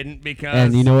you didn't because.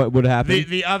 And you know what would happen?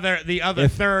 The other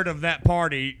If- third of that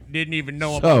party didn't even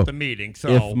know So, about the meeting. So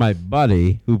If my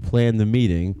buddy who planned the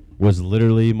meeting was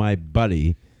literally my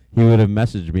buddy, he would have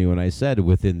messaged me when I said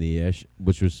within the ish,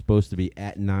 which was supposed to be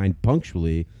at 9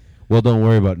 punctually. Well, don't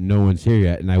worry about no one's here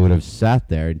yet, and I would have sat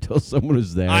there until someone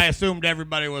was there, I assumed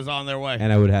everybody was on their way.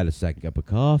 and I would have had a second cup of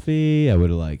coffee. I would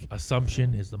have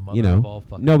Assumption is the mother of all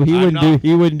fucking. no, but he I'm wouldn't do not-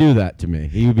 he wouldn't do that to me.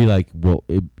 He would be like, well,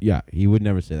 he would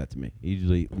never say that to me.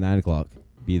 Usually 9 o'clock,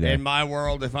 be there. In my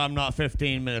world, if I'm not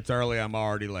 15 minutes early, I'm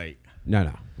already late. No,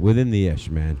 within the ish,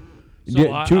 man. So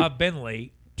Yeah, two, I've been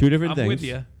late. two different I'm things. with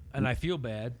you, and I feel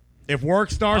bad. If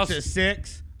work starts I'll at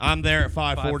 6, I'm there at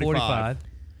 5:45.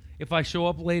 If I show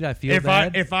up late, I feel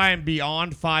bad. If I am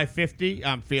beyond 5:50,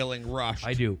 I'm feeling rushed.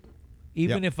 I do.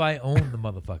 Even if I own the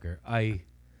motherfucker, I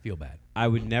feel bad. I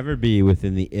would never be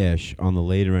within the ish on the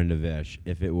later end of ish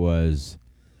if it was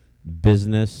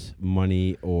business,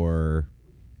 money, or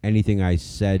anything I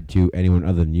said to anyone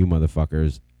other than you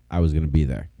motherfuckers. I was gonna be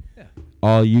there. Yeah.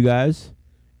 All you guys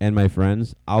and my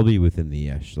friends, I'll be within the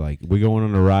ish. Like we're going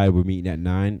on a ride. We're meeting at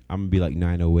 9. I'm gonna be like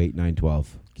 9:08, 9:12,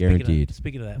 guaranteed.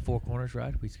 Speaking of that Four Corners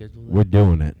ride, we scheduled that. We're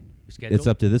doing it. Scheduled? It's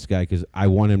up to this guy because I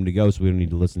want him to go, so we don't need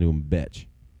to listen to him bitch.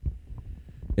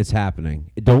 It's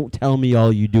happening. Don't tell me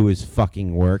all you do is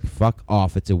fucking work. Fuck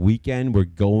off. It's a weekend. We're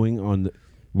going on the...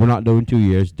 We're not doing 2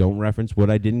 years. Don't reference what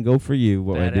I didn't go for you.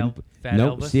 What I didn't...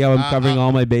 Nope. Elvis? See how I'm covering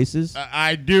all my bases?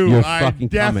 I do. You're I fucking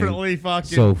definitely coming.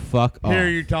 fucking So fuck off. hear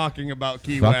you talking about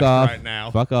Key Fuck West off. right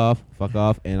now. Fuck off. Fuck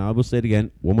off. And I will say it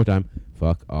again one more time.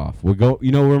 Fuck off. We're go.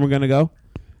 You know where we're going to go?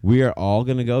 We are all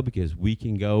going to go because we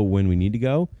can go when we need to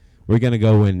go. We're going to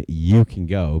go when you can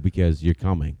go because you're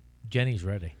coming. Jenny's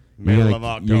ready. Middle of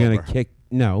October. You're going to kick...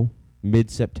 No.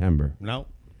 Mid-September. No.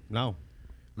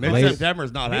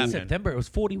 Mid-September's not happening. Mid-September, it was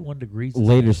 41 degrees.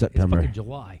 Later September. It's fucking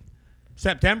July.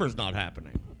 September's not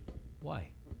happening. Why?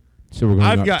 So we're going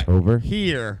I've in got October?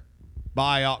 here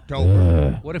by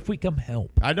October. What if we come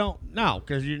help? I don't know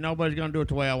because nobody's going to do it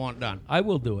the way I want it done. I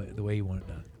will do it the way you want it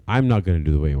done. I'm not going to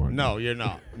do the way you want it. No, you're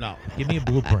not. No. Give me a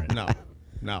blueprint.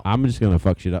 No. I'm just going to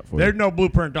fuck shit up for There's you. no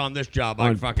blueprint on this job, I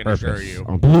On can fucking purpose. assure you.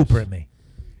 On purpose. Blueprint me.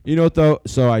 You know what, though?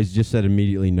 So I just said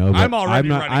immediately no. But I'm already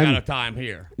not, running out of time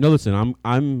here. No, listen.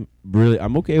 I'm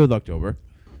okay with October.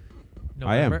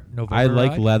 I am. November I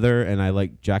like ride? leather and I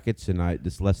like jackets and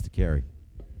it's less to carry.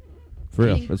 For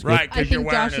real. That's Right, good. I because you're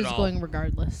think wearing Josh it is all. going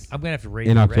regardless. I'm going to have to raise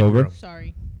In the red October? room.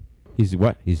 Sorry. He's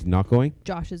what? He's not going?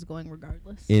 Josh is going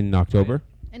regardless. In October?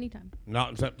 Anytime. Not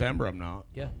in September, I'm not.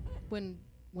 Yeah. When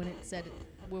it said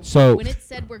So- when it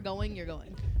said we're going, you're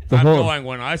going. I'm going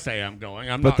when I say I'm going.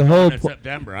 I'm But not the going whole in po-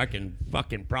 September. I can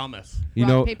fucking promise. You Rock,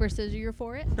 know, paper, scissors, you're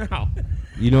for it? No.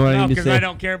 you know what I No, need to because say? I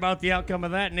don't care about the outcome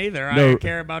of that neither. No. I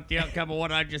care about the outcome of what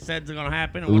I just said is going to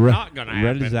happen and what's Red, not going to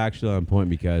happen. Red is actually on point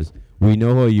because we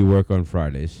know how you work on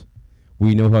Fridays.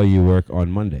 We know how you work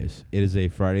on Mondays. It is a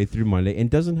Friday through Monday. And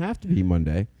doesn't have to be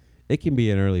Monday. It can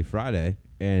be an early Friday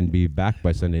and be back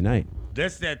by Sunday night.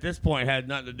 This at this point had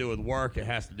nothing to do with work. It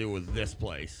has to do with this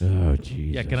place. Oh,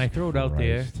 Jesus. Yeah, can I throw it out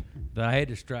there Christ. that I had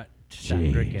to start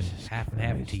drinking Jesus half and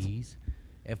half Christ. teas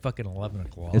at fucking 11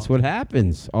 o'clock? It's what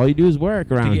happens. All you do is work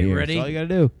around get here. ready? That's all you got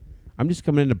to do. I'm just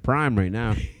coming into prime right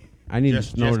now. I need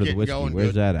Just a snort of the get whiskey. going Where's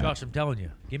good. that at? Josh, I'm telling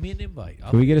you, give me an invite.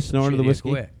 Can we get a snort of the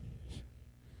whiskey?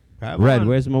 Have Red, one.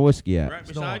 where's my whiskey at? Right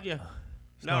beside you.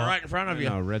 No, Snort. right in front of you.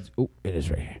 No, Red's. Oh, it is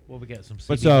right here. Well, we got some CBD.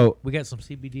 But so- we got some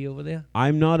CBD over there.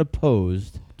 I'm not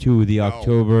opposed to the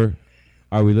October.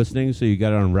 Are we listening? So you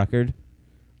got it on record?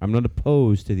 I'm not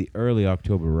opposed to the early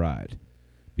October ride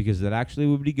because that actually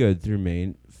would be good through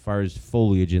Maine as far as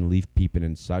foliage and leaf peeping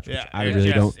and such. Which Yeah, I it's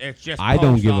really just- don't. it's just I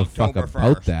don't give a fuck post-October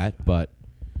about 1st. that, but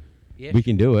Yeah. we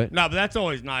can do it. No, but that's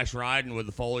always nice riding with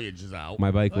the foliage is out. My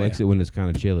bike Oh, likes yeah. it when it's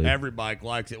kind of chilly. Every bike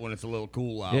likes it when it's a little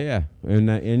cool out. Yeah, and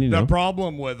you The know.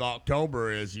 problem with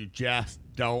October is you just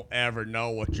don't ever know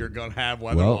what you're going to have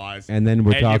Well, weather-wise. and then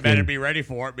we're you talking. better be ready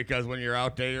for it because when you're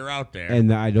out there, you're out there.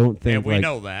 And I don't think And we like,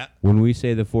 know that. when we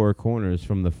say the four corners,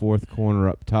 from the fourth corner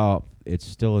up top, it's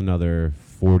still another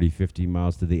 40, 50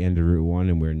 miles to the end of Route 1,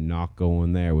 and we're not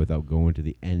going there without going to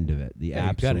the end of it, the Yeah,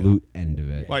 you gotta- absolute end of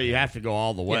it. Well, you have to go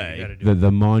all the Yeah, way. you gotta do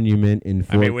The monument in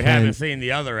Fort I mean, we haven't Kent, seen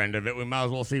the other end of it. We might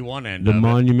as well see one end the of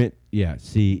monument, yeah,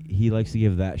 see, he likes to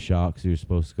give that shot because he was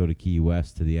supposed to go to Key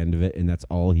West to the end of it, and that's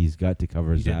all he's got to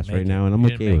cover his didn't ass make right it. now, and I'm He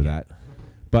didn't okay with make that.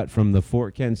 But from the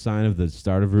Fort Kent sign of the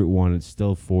start of Route 1, it's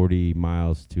still 40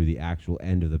 miles to the actual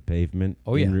end of the pavement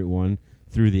Oh, in yeah. Route 1,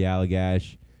 through the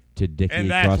Allagash to Dickey And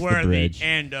across that's where the bridge. the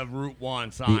end of Route 1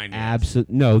 The sign is.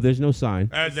 No, there's no sign.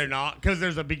 They're not, because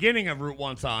there's a beginning of Route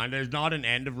 1 sign. There's not an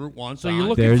end of Route 1 So sign. you're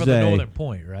looking There's for the a- northern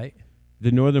point, right?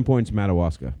 The northern point's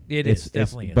Madawaska. It is,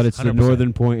 definitely is, But it's the 100%.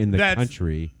 northern point in the That's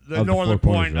country. the of northern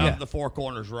Four Corners point Ride. of the Four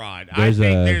Corners ride. There's I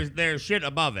a- think there's shit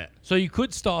above it. So you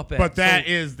could stop at. But that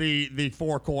so, is the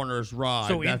Four Corners ride.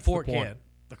 So in That's Fort the point. Kent,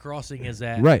 the crossing is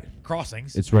at Right.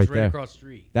 Crossings. It's right there. across the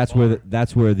street. That's Bar.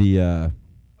 where the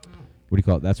what do you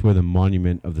call it? That's where the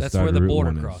monument of the That's start where of the Route border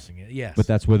 1 is. crossing is. Yes. But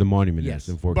that's where the monument Yes. is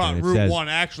in Fort But Kent. It Route says 1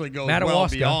 actually goes well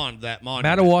Madawaska- beyond that monument.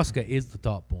 Madawaska is the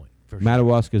top point. For sure.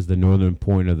 Madawaska is the northern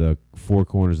point of the four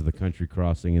corners of the country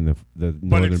crossing in the But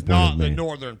northern it's point not of the Maine.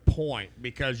 northern point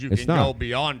because you It's can not. go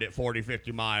beyond it 40,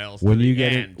 50 miles When to you the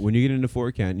get end. when you get into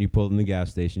Fort Kent and you pull in the gas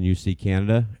station, you see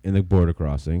Canada and the border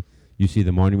crossing. You see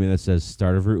the monument that says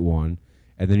start of Route 1,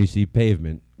 and then you see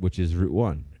pavement, which is Route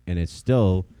 1. and it's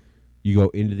still. You go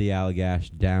into the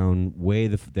Allagash, down way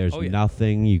there's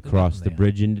nothing. You cross the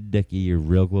bridge into Dickey. You're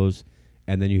real close,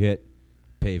 and then you hit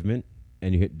pavement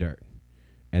and you hit dirt,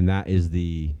 and that is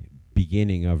the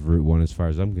beginning of Route 1 as far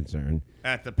as I'm concerned.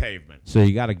 At the pavement. So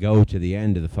you got to go to the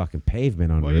end of the fucking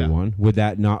pavement on Route 1. Would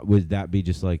that be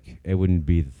just like it wouldn't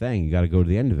be the thing? You got to go to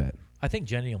the end of it. I think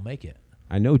Jenny will make it.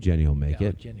 I know Jenny will make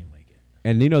it. Jenny will make it.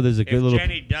 And there's a good little. If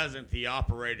Jenny doesn't, the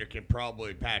operator can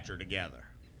probably patch her together.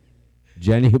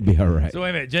 Jenny will be all right. So wait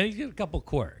a minute, Jenny's got a couple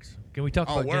quirks. Can we talk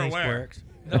about Jenny's quirks?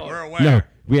 No, we're aware. No,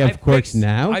 we have quirks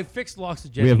now. I fixed lots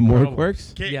of Jenny's. We have more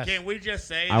quirks. Can we just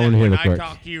say that when I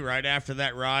talked to you right after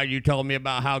that ride, you told me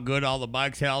about how good all the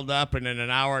bikes held up, and then an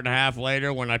hour and a half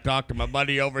later, when I talked to my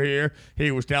buddy over here,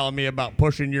 he was telling me about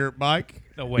pushing your bike.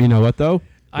 No, wait. You know what though?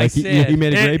 I said he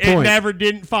made a great point. It never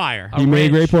didn't fire. He made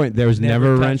a great point. There was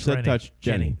never a wrench that touched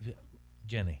Jenny.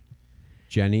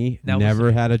 Jenny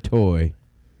never had a toy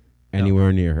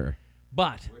anywhere near her.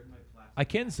 But I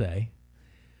can say,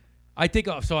 I take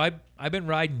off. So I've been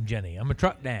riding Jenny. I'm a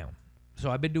truck down. So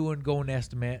I've been going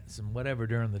estimates and whatever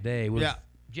during the day with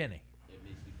Jenny.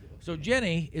 So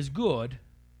Jenny is good.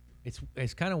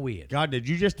 It's kind of weird. God, did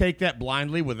you just take that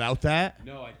blindly without that?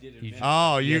 No, I didn't.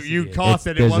 Oh, you caught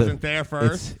that it wasn't there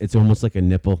first? It's almost like a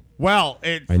nipple. Well,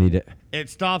 I need it. It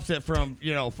stops it from,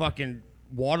 fucking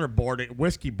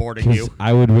whiskey boarding you.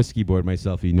 I would whiskey board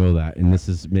myself, you know that, and this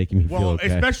is making me feel okay.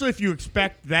 Especially if you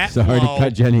expect that Sorry flow to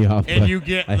cut Jenny off, and you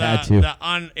get the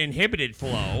uninhibited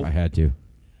flow. I had to.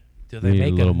 Do they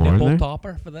make a nipple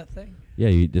topper for that thing?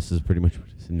 Yeah, this is pretty much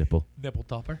a nipple. Nipple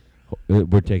topper?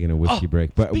 We're taking a whiskey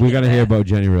break, but we got to hear about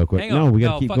Jenny real quick. No, we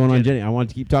got to keep going on Jenny. I want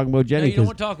to keep talking about Jenny. No, you don't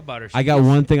want to talk about her. I got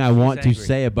one thing I want to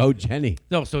say about Jenny.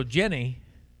 No, so Jenny.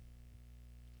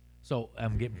 So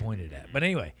I'm getting pointed at, but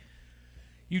anyway.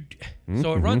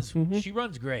 So it runs. She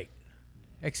runs great,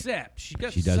 except she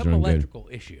got some electrical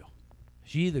issue.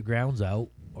 She either grounds out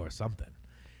or something.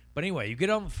 But anyway, you get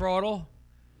on the throttle,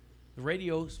 the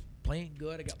radio's playing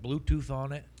good. I got Bluetooth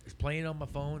on it. It's playing on my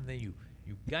phone. And then you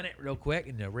gun it real quick,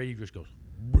 and the radio just goes.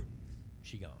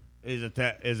 She gone. Is it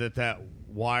that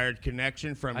wired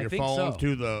connection from your phone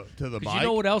to the bike? You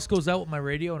know what else goes out with my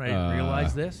radio, and I didn't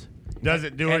realize this. Does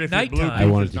it do it if your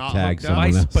Bluetooth is not hooked up?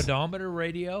 My speedometer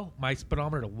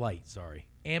light,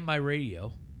 and my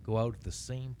radio go out at the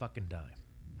same fucking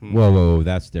time. Whoa,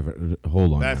 that's different.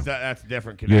 Hold on. That's a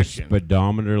different connection. Your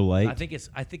speedometer light. I think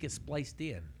it's spliced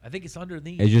in. I think it's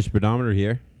underneath. Is your speedometer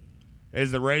here?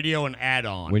 Is the radio an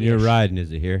add-on? When you're riding,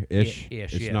 is it here? Ish.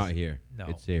 It's not here. No,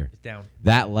 it's here. It's down.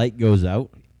 That light goes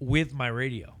out with my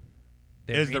radio.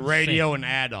 Is the radio an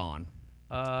add-on?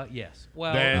 Yes.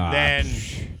 Well, then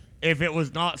if it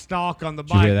was not stock on the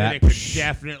bike, then it could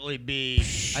definitely be.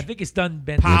 I think it's done.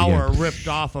 Power ripped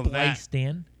off of that. Spliced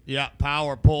in. Yeah,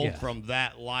 power pulled from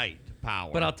that light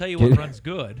power. But I'll tell you what runs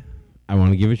good. I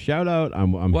want to give a shout out.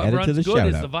 I'm headed to the shout out. What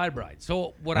runs good is the Vibrite.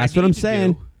 So that's what I'm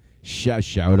saying.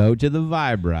 Shout out to the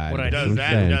Vibrite.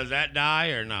 Does that die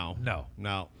or no?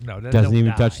 No. Doesn't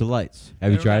even touch the lights.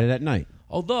 Have you tried it at night?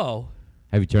 Although.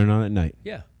 Have you turned it on at night?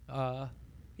 Yeah.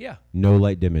 Yeah. No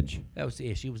light dimmage. That was the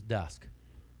issue. It was dusk.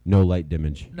 No light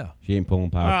dimmage. No. She ain't pulling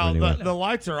power from anywhere. The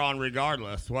lights are on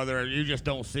regardless, whether you just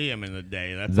don't see them in the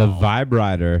day. That's the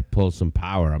Vibriter pulls some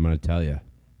power, I'm going to tell you.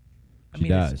 She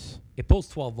does. It pulls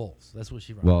 12 volts. That's what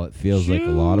she runs. Well, it feels like a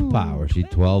lot of power. She's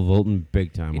 12 volt and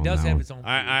big time. It does have its own.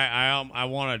 I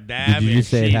want to dab. Did you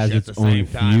say it has its own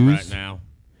fuse right now?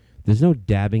 There's no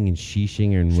dabbing and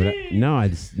sheeshing or whatever.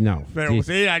 No.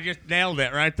 See, I just nailed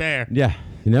it right there. Yeah.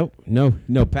 No.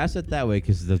 Pass it that way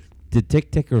because the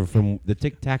tic tacker from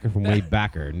way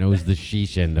backer knows the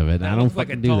sheesh end of it. I don't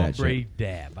fucking do that Brady shit.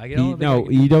 Dab.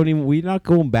 You don't even. We're not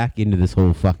going back into this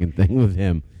whole fucking thing with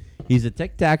him. He's a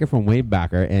tic tacker from way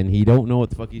backer, and he don't know what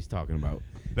the fuck he's talking about.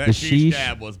 That sheesh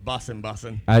dab was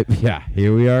bussin'. Yeah,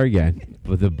 here we are again.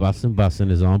 But the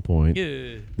bussin' is on point.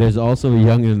 Yeah. There's also a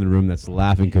young in the room that's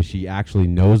laughing because she actually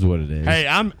knows what it is. Hey,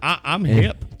 I'm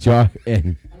hip. Josh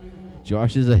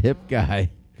is a hip guy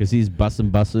because he's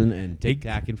bussin' and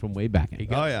tic-tacking from way back. He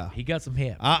got some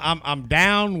hip. I'm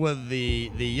down with the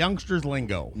youngsters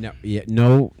lingo.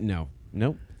 No.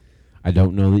 I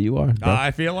don't know that you are. I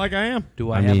feel like I am.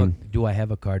 Do I have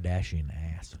a Kardashian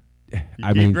ass?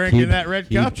 Keep drinking that red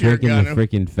cup. Keep drinking the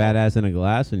freaking fat ass in a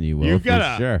glass, and you will for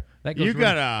sure. That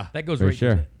goes for right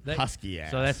sure. Husky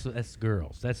ass. So that's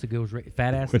girls. That's the girls.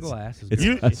 Fat ass in a glass.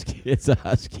 It's a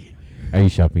husky. Are you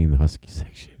shopping in the husky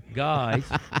section? Guys,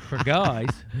 for guys.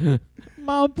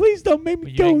 Mom, please don't make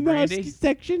me go in the husky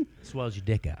section. Swells your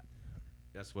dick out.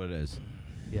 That's what it is.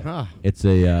 Yeah. Huh. It's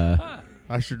a.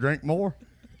 I should drink more.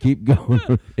 Keep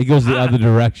going. It goes the other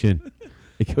direction.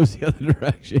 It goes the other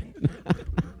direction.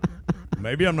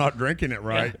 Maybe I'm not drinking it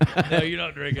right. No, you're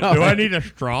not drinking. Do I need a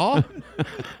straw?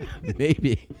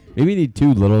 Maybe you need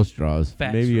 2 little straws.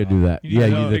 Fat Maybe you straw. do that. You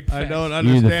Yeah, need I don't you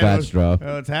understand need the fat straw.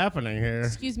 what's happening here.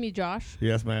 Excuse me, Josh.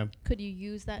 Yes, ma'am. Could you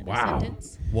use that in a Wow.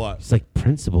 sentence? What? It's like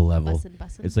principal level.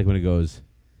 Bussin'. It's like when it goes.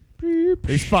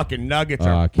 These fucking nuggets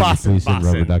Can are you bussin', please send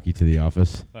Rubber bussin'. Ducky to the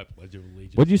office?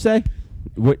 What'd you say?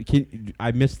 What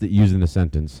I missed it using the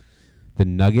sentence. The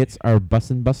nuggets are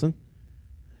bussin'.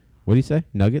 What do you say?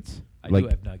 Nuggets? I do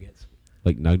have nuggets.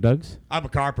 Like nug dugs? I'm a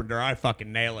carpenter. I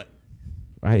fucking nail it.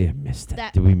 I missed it.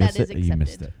 That- Did we that miss is it? Or you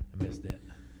missed accepted. it. I missed it.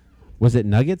 Was it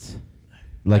nuggets?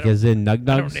 Like as in nug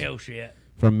I don't nugs? know shit.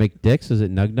 From McDick's? Is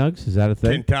it nug nugs? Is that a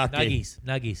thing? Kentucky.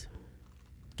 Nuggies.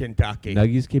 Kentucky.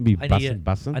 Nuggies can be I need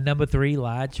bussin'. a number 3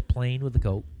 large plain with a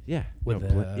Coke. Yeah. With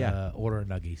yeah. order of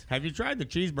nuggies. Have you tried the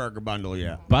cheeseburger bundle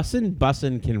yet?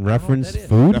 Bussin' can reference that is.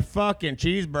 food. The fucking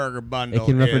cheeseburger bundle It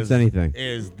can reference anything.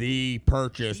 is the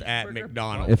purchase at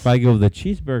McDonald's. If I go, the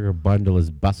cheeseburger bundle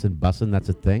is bussin', that's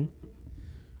a thing?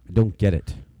 I don't get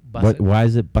it. Bussin'? Why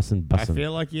is it bussin'? I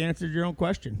feel like you answered your own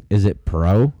question. Is it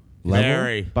pro level?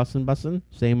 Very. Bussin'?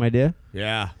 Same idea?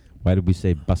 Yeah. Why did we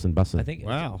say bussin'? I think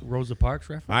Wow. it's Rosa Parks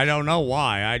reference. I don't know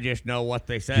why. I just know what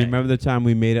they say. Do you remember the time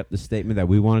we made up the statement that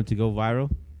we wanted to go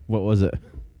viral? What was it?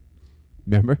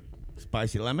 Remember?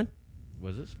 Spicy lemon?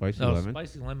 Was it Spicy No, Lemon?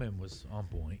 Spicy Lemon was on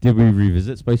point. Did we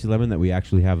revisit Spicy Lemon that we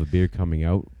actually have a beer coming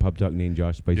out? Pub Talk named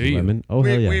Josh Do Spicy you? Lemon. Oh,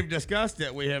 hell yeah. We've discussed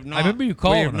it. We have not. I remember you We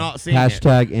calling have them. not seen it.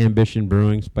 Hashtag Ambition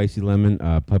Brewing Spicy Lemon.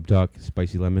 Pub Talk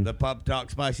Spicy Lemon. The Pub Talk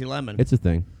Spicy Lemon. It's a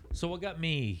thing. So what got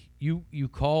me? You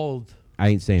called I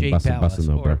ain't saying Jay bussin' Palace,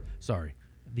 though, bro. or sorry,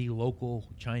 the local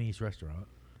Chinese restaurant,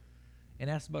 and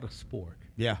asked about a spork,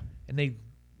 Yeah. and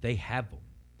they have them.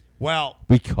 Well,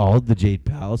 We called the Jade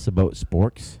Palace about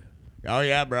sporks. oh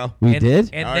yeah, bro. We and, did?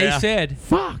 and Oh, they yeah. said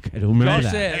Fuck. I don't remember Josh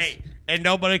that. said- Hey, and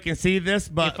nobody can see this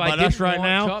but If I us didn't right want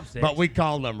now. chopsticks- But we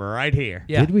called them right here.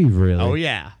 Yeah. Did we really? Oh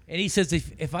yeah. And he says,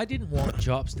 if I didn't want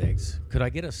chopsticks, could I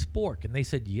get a spork? And they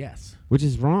said yes. Which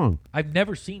is wrong. I've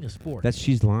never seen a spork.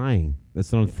 She's lying.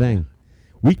 That's not a thing.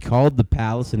 We called the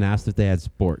palace and asked if they had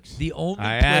sporks. the only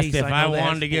I place asked if I know that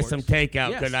wanted has to get some sporks. takeout,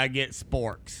 Yes. could I get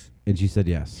sporks? And she said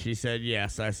yes. She said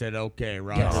yes. I said okay,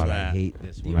 right Yes. on God, I that. hate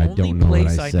this The one. I only don't know what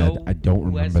place I said. know I don't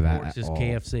who has remember that sporks at is all.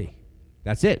 KFC.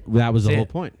 That's it. That was the That's whole it.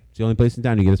 point. It's the only place in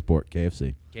town you get a sport,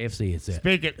 KFC. KFC, it's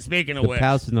it. Speaking of The which,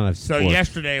 palace does not have so sports.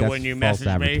 yesterday That's when you false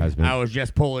messaged me, advertisement. I was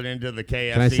just pulling into the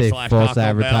KFC Can I say slash false Taco Bell.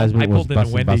 advertisement I was pulled into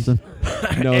bussin' Wendy's.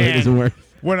 bussin'? No, it And doesn't work.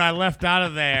 When I left out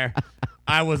of there,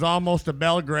 I was almost to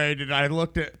Belgrade, and I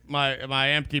looked at my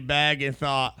empty bag and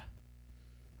thought,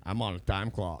 I'm on a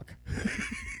time clock.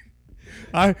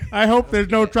 I hope there's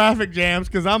no traffic jams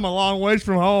because I'm a long ways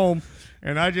from home,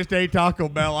 and I just ate Taco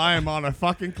Bell. I am on a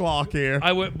fucking clock here.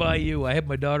 I went by you. I had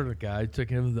my daughter in the car. I took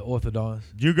him to the orthodontist.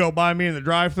 Did you go by me in the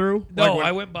drive-through? No, Like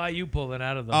I went by you pulling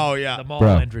out of the, Oh, yeah. the mall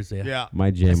Bro. entrance there. Yeah.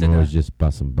 My jam said was that. just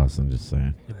bussin', just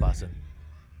saying. You're bussing.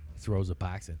 It's Rosa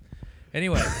Parks.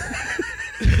 Anyway,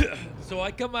 so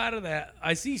I come out of that.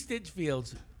 I see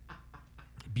Stitchfield's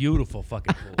beautiful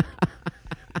fucking food.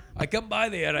 I come by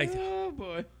there and oh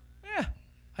boy, yeah,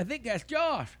 I think that's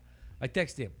Josh. I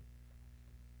text him,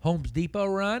 Homes Depot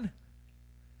run.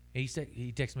 And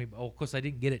he texted me. Oh, of course I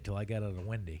didn't get it till I got out of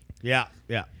Wendy. Yeah,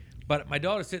 yeah. But my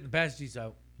daughter sitting in the passenger. She's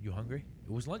out. You hungry?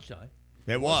 It was lunchtime.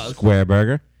 It was. Square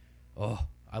burger. Oh,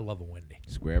 I love a Wendy.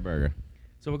 Square burger.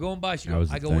 So we're going by. That was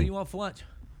I the go, what do thing. you want for lunch?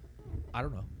 I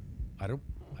don't know.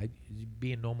 I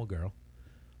be a normal girl.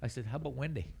 I said, how about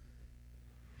Wendy?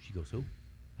 She goes, who?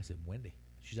 I said, Wendy.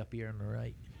 She's up here on the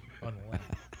right, on the left,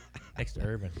 next to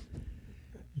Irvin.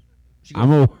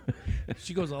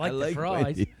 She goes, I like the fries.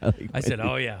 Wendy. I like I said,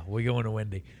 Wendy. oh yeah, we're going to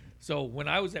Wendy. So when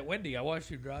I was at Wendy, I watched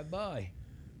her drive by.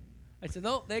 I said,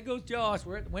 oh, there goes Josh.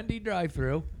 We're at the Wendy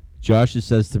drive-thru. Josh just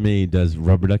says to me, does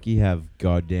Rubber Ducky have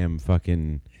goddamn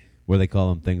fucking, what do they call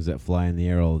them, things that fly in the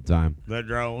air all the time? The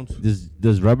drones.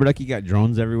 Does Rubber Ducky got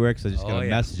drones everywhere? Because I just Oh, got a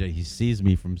yeah. message that he sees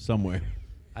me from somewhere.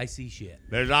 I see shit.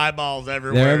 There's eyeballs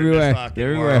everywhere. They're everywhere. In this fucking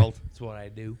They're everywhere. world. That's what I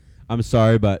do. I'm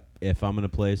sorry, but if I'm in a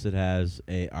place that has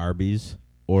a Arby's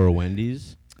or a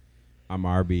Wendy's, I'm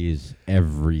Arby's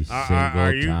every single time.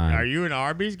 Are you an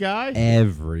Arby's guy?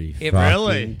 Every It fucking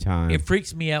really? time. It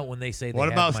freaks me out when they say What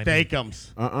they about have my meat.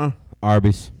 steakums?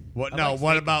 Arby's. What? I No. like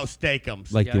What steakums. about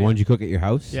steakums? Like Yeah, the yeah. ones you cook at your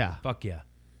house? yeah. Fuck yeah.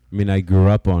 I mean, I grew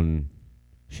up on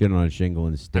shit on a shingle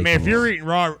and steakums. I mean, if you're eating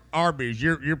raw Arby's,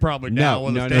 you're probably down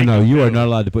with a steakums. No. You are too. not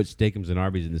allowed to put steakums and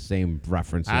Arby's in the same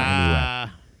reference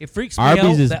anywhere. It freaks me out.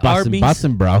 Arby's is that bussin',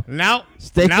 Arby's, bro. No.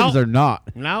 Steakums are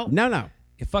not. No. No.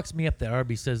 It fucks me up that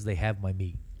Arby's says they have my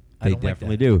meat. I They don't like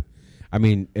definitely that. do. I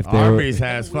mean, if Arby's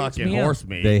has fucking horse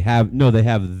meat. They have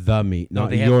the meat,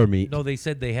 not your meat. No, they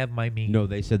said they have my meat. No,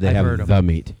 they said they have the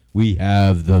meat. We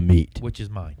have the meat, which is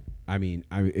mine. I mean,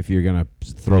 if you're gonna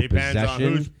throw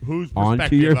possession whose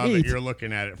onto your meat, you're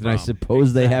looking at it from. Then I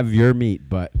suppose they have your meat,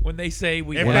 but when they say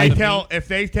if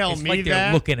they tell it's me like that,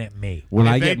 they're looking at me. When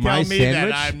I get my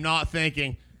sandwich, that I'm not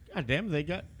thinking, God damn, they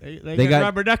got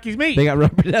Rubber Ducky's meat. They got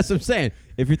rubber. That's what I'm saying.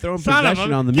 If you're throwing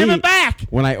possession on the meat, give it back.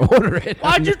 When I order it,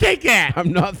 why'd you take that?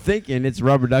 I'm not thinking it's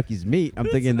Rubber Ducky's meat. I'm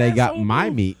thinking they got my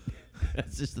meat.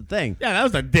 That's just the thing. Yeah, that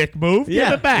was a dick move.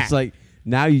 Give it back. It's like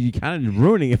now you kind of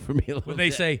ruining it for me a little when they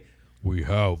bit. say we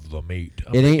have the meat,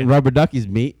 it ain't Rubber Ducky's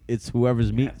meat. It's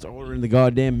whoever's meat is ordering the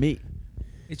goddamn meat.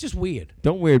 It's just weird.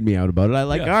 Don't weird me out about it. I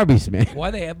like Arby's, man.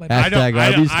 Why they have my hashtag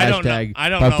Arby's? I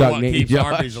don't know what keeps Josh.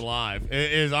 Arby's alive.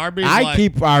 Is Arby's I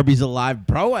keep Arby's alive,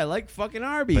 bro. I like fucking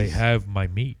Arby's. They have my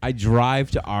meat. I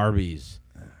drive to Arby's.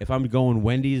 If I'm going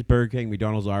Wendy's, Burger King,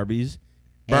 McDonald's, Arby's.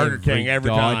 Burger King every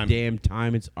time. Goddamn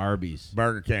time it's Arby's.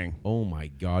 Burger King. Oh my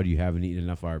God, you haven't eaten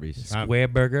enough Arby's. Square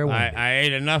Burger. I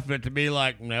ate enough of it to be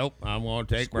like, nope, I'm going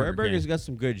to take Square Burger Burger's King. got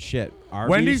some good shit. Arby's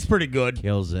Wendy's pretty good.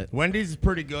 Kills it. Wendy's is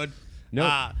pretty good.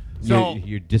 Nope. So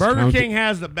you're Burger King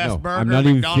has the best burger. I'm not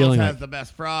even McDonald's feeling has it. the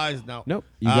best fries. No. Nope.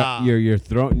 You're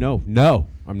throwing. No.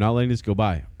 I'm not letting this go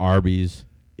by. Arby's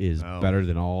is better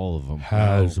than all of them.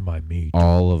 Has my meat.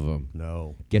 All of them.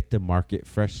 No. Get the Market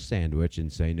Fresh sandwich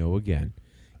and say no again.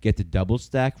 Get the double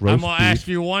stack roast beef. I'm gonna ask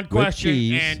you one question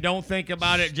cheese. and don't think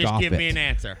about it. Just give me an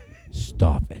answer.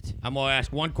 Stop it. I'm gonna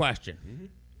ask one question.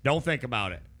 Don't think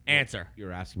about it. Answer.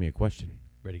 You're asking me a question.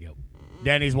 Ready to go.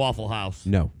 Denny's Waffle House.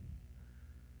 No.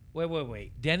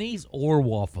 Wait. Denny's or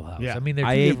Waffle House? Yeah. I mean, they're two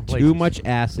I different ate places. too much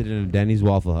acid in a Denny's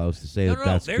Waffle House to say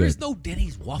that's there good. is no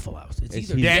Denny's Waffle House. It's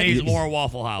either Denny's or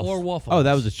Waffle House. or Waffle House. Oh,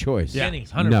 that was a choice. Yeah.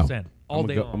 Denny's, 100%. All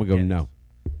day long. I'm going to go no.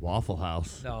 Waffle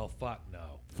House. No, fuck no.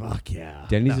 Fuck yeah.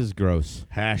 Denny's is gross.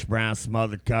 Hash brown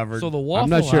smothered covered. So the I'm Waffle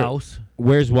not sure. House.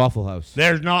 Where's Waffle House?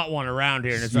 There's not one around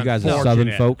here. And it's You guys are unfortunate.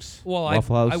 Southern folks? Well,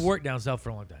 Waffle House? I worked down south for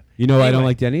a long time. You know why I don't Anyway.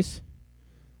 like Denny's?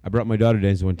 I brought my daughter to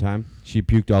Denny's one time. She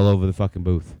puked all over the fucking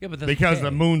booth. Yeah, but that's Because okay.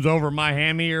 the moon's over my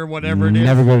hammy or whatever it is.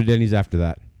 Never go to Denny's after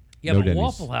that. Yeah, no but Denny's.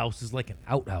 Waffle House is like an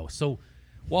outhouse. So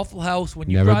Waffle House,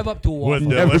 when you Never drive up to a Waffle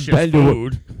With House, delicious been to a-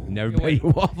 food. Never Yeah, been wait. to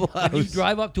Waffle House. when you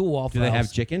drive up to a Waffle Do they House,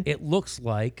 have chicken? it looks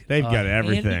like They've got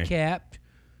everything. handicapped,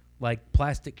 like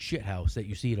plastic shit house that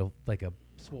you see at like a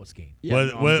sports game. Yeah, with,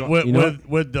 no, I'm with, you know with,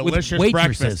 with delicious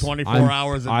waitresses. breakfast 24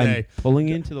 hours a I'm day. pulling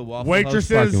into the Waffle House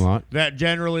Waitresses parking lot. that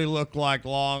generally look like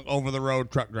long over-the-road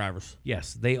truck drivers.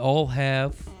 Yes, they all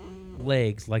have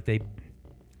legs like they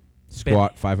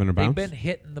Squat 500 pounds? They've been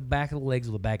hit in the back of the legs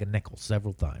with a bag of nickels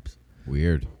several times.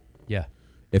 Weird. Yeah.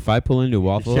 If I pull into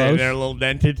Waffle Say House, they're a little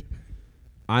dented.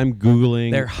 I'm Googling.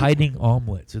 They're hiding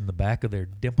omelets in the back of their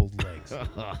dimpled legs.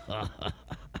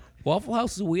 Waffle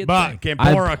House is a weird But thing. can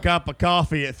pour a cup of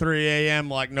coffee at 3 a.m.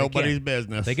 like nobody's can.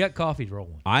 business. They got coffee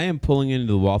rolling. I am pulling into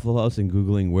the Waffle House and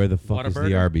Googling where the fuck is the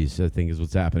Whataburger? Arby's. I think is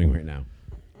what's happening right now.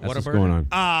 That's what's Whataburger? going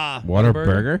on.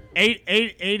 Whataburger? Ate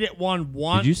it one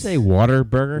once. Did you say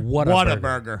Waterburger?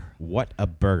 Whataburger? What a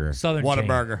burger. Southern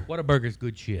Whataburger. chain. Whataburger's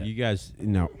good shit. You guys,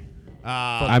 no.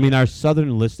 I I mean, our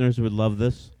southern listeners would love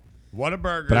this,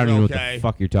 Whataburger but I don't know what okay. the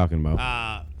fuck you're talking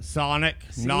about. Sonic,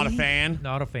 not a fan.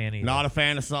 Not a fan either. Not a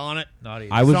fan of Sonic. Not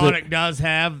either. I was Sonic does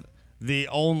have the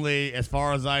only, as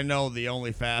far as I know, the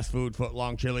only fast food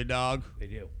foot-long chili dog. They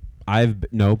do.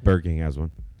 No, Burger King has one.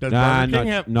 Does Burger King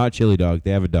have? Not chili dog. They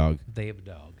have a dog. They have a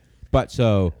dog. But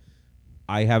so,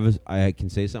 I can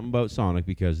say something about Sonic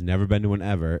because never been to one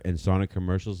ever, and Sonic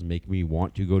commercials make me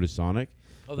want to go to Sonic.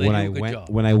 Oh, they do a good job.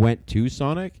 When I went to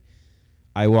Sonic,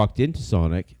 I walked into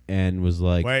Sonic and was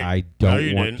like, Wait, I no, don't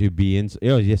you want didn't. to be in.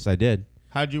 Oh, yes, I did.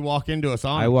 How'd you walk into a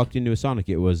Sonic? I walked into a Sonic.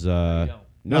 It was don't.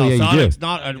 no, yeah, Sonic's you do.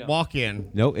 not a walk-in.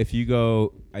 No, if you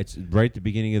go, it's right at the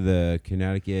beginning of the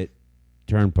Connecticut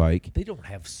Turnpike. They don't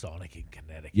have Sonic in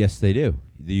Connecticut. Yes, they do.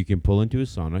 You can pull into a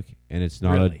Sonic, and it's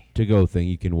not Really? a to-go thing.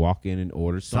 You can walk in and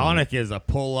order Sonic. Sonic is a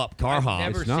pull-up car I've hop.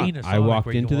 never It's not. seen a I Sonic walked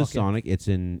where you into can the walk in.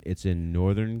 Sonic. It's in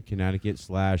northern Connecticut /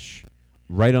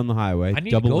 right on the highway. I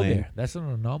need double to go lane. there. That's an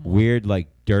anomaly. Weird, like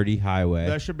dirty highway.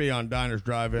 That should be on Diners,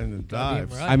 Drive-In, and Goddamn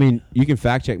Dives. right. I mean, you can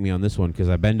fact check me on this one because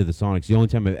I've been to the Sonics. The only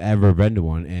time I've ever been to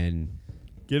one, and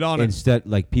Get on it. instead,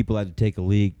 like people had to take a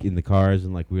leak in the cars,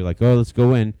 and like we were like, oh, let's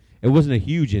go in. It wasn't a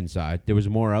huge inside. There was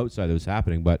more outside that was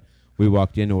happening, but we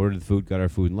walked in, ordered the food, got our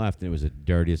food, and left, and it was the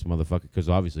dirtiest motherfucker because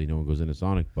obviously no one goes into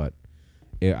Sonic, but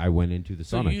I went into the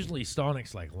So Sonic. usually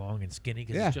Sonic's like long and skinny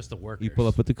because Yeah. it's just the workers. You pull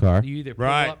up with the car. You either pull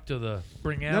Right. up to the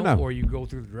bring out No. or you go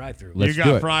through the drive-through. Let's You do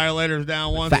got it. friolators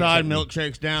down one Fact side, check me.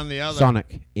 milkshakes down the other.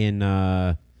 Sonic in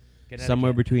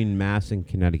Somewhere between Mass and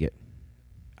Connecticut.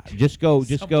 Just go.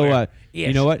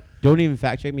 You know what? Don't even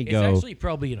fact check me. It's actually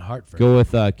probably in Hartford. Go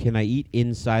with, can I eat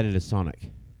inside at a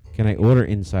Sonic? Can I order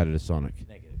inside at a Sonic?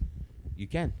 Negative. You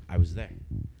can. I was there.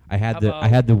 I had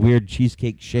the weird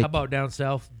cheesecake shake. How about down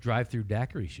south, drive-through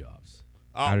daiquiri shops?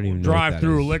 I don't even know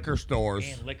drive-through liquor stores.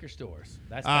 And liquor stores.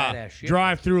 That's badass shit.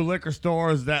 Drive-through liquor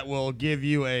stores that will give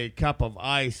you a cup of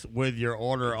ice with your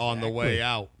order on the way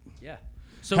out. Yeah.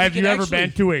 So have you ever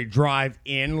been to a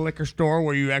drive-in liquor store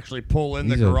where you actually pull in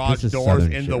the garage doors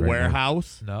in the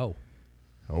warehouse? No.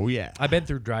 Oh, yeah. I've been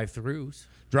through drive-throughs.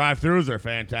 Drive-throughs are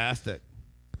fantastic.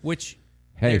 Which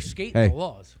they're skating the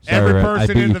laws. Sorry, every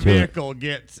person in the vehicle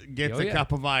gets a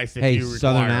cup of ice if you require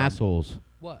Southern assholes.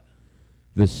 What?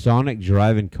 The Sonic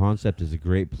drive-in concept is a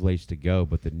great place to go,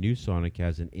 but the new Sonic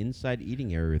has an inside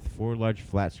eating area with 4 large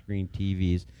flat-screen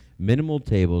TVs, minimal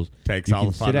tables. Takes all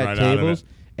the fun right out of it.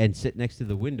 And sit next to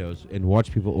the windows and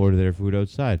watch people order their food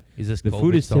outside. The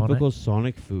food is typical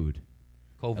Sonic food.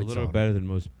 A little Sonic. better than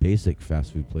most basic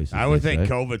fast food places. I would think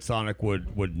COVID Sonic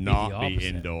would not be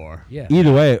indoor. Yeah.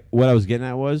 Either way, what I was getting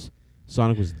at was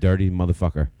Sonic was dirty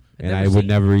motherfucker, and I would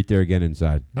never eat there again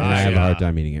inside. And I have a hard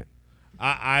time eating it.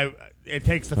 It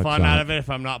takes the fun out of it if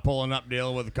I'm not pulling up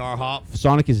dealing with the car hop.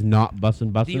 Sonic is not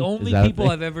bussin'. The only people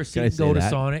I've ever seen go to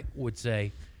Sonic would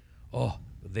say, "Oh,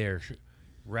 they're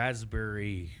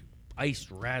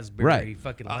iced raspberry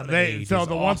fucking lemonade." So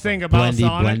the one thing about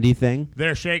Sonic, blendy thing,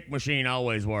 their shake machine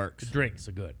always works. The drinks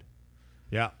are good.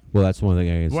 Yeah. Well, that's one thing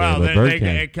I can say about Burger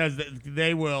King. Because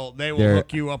they will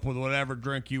hook you up with whatever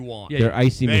drink you want. Their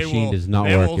icy machine does not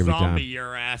work every time. They will zombie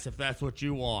your ass if that's what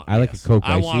you want. I like a Coke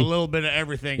icy. I want a little bit of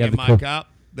everything in my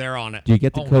cup. They're on it. Do you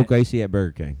get the Coke icy at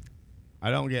Burger King?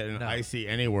 I don't get an icy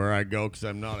anywhere I go because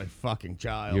I'm not a fucking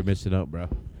child. You're missing out, bro.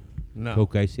 No.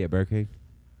 Coke icy at Burger King?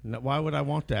 No, why would I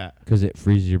want that? Because it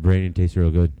freezes your brain and tastes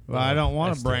real good. Well, I don't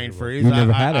want a brain freeze. You've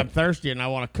never had it. I'm thirsty and I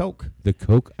want a Coke. The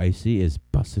Coke icy is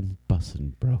bussin',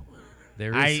 bro.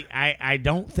 I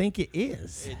don't think it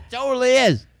is. It totally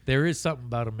is. There is something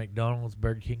about a McDonald's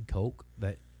Burger King Coke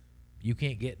that you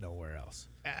can't get nowhere else.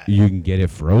 You can get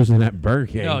it frozen at Burger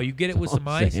King. No, you get it with some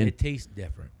ice. It tastes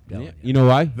different. Yeah. You know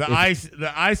why? The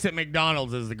ice at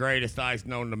McDonald's is the greatest ice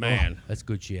known to man. Oh, that's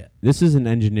good shit. This is an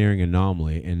engineering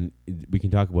anomaly, and we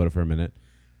can talk about it for a minute.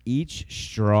 Each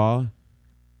straw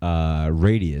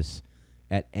radius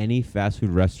at any fast food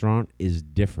restaurant is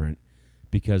different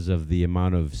because of the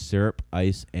amount of syrup,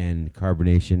 ice, and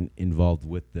carbonation involved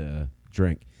with the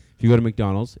drink. If you go to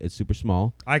McDonald's, it's super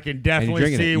small. I can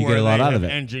definitely see where they have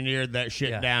engineered that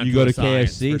shit down. You go to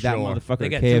KFC, that motherfucker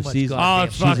KFC's. Oh,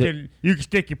 it's fucking. You can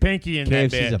stick your pinky in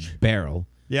that bitch. KFC's a barrel.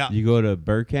 Yeah. You go to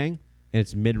Burger King, and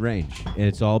it's mid-range, and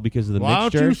it's all because of the mixture. Why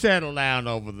don't you settle down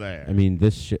over there? I mean,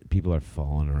 this shit. People are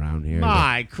falling around here.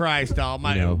 My Christ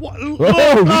Almighty! You know.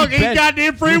 Look, he's got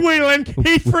him freewheeling.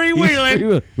 He's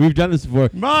freewheeling. We've done this before.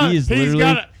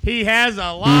 He has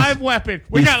a live weapon.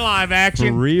 We got live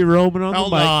action. Free roaming on the mic.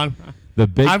 Hold on. The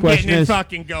big question is, I'm getting in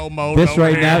fucking go mode. This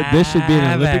right now, this should be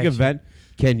an Olympic event.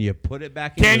 Can you put it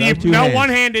back in? No,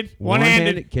 one-handed.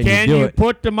 One-handed. Can you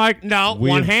put the mic? No,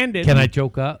 one-handed. Can I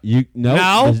choke up?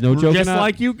 No, there's no choking just up.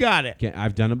 like you got it.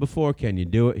 I've done it before. Can you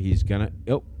do it? He's gonna.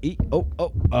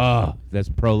 That's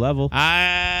pro level.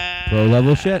 Pro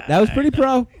level shit. That was pretty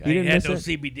pro. You didn't miss no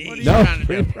CBD. No,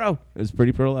 pretty pro. It was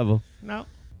pretty pro level. No,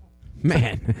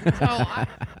 man. So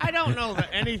I don't know that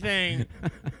anything.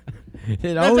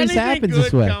 It always happens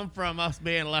this way. Come from us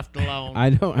being left alone.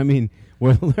 I mean,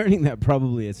 we're learning that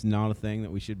probably it's not a thing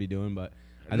that we should be doing, but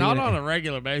not on a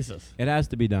regular basis. It has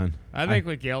to be done. I think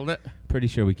we killed it. Pretty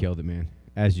sure we killed it, man.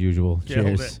 As usual.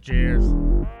 Cheers. Cheers.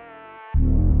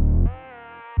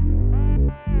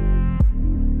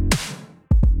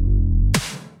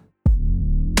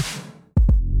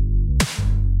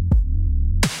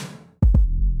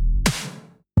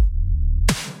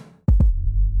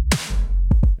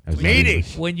 Meaty.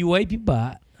 When you wipe your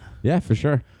butt. Yeah, for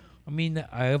sure. I mean,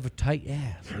 I have a tight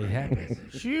ass. It happens.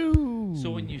 Shoo. So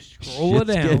when you scroll it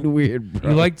down, getting weird, bro.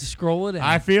 You like to scroll it down.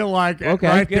 I feel like get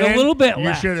a little bit.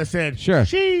 You should have said sure.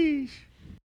 Sheesh.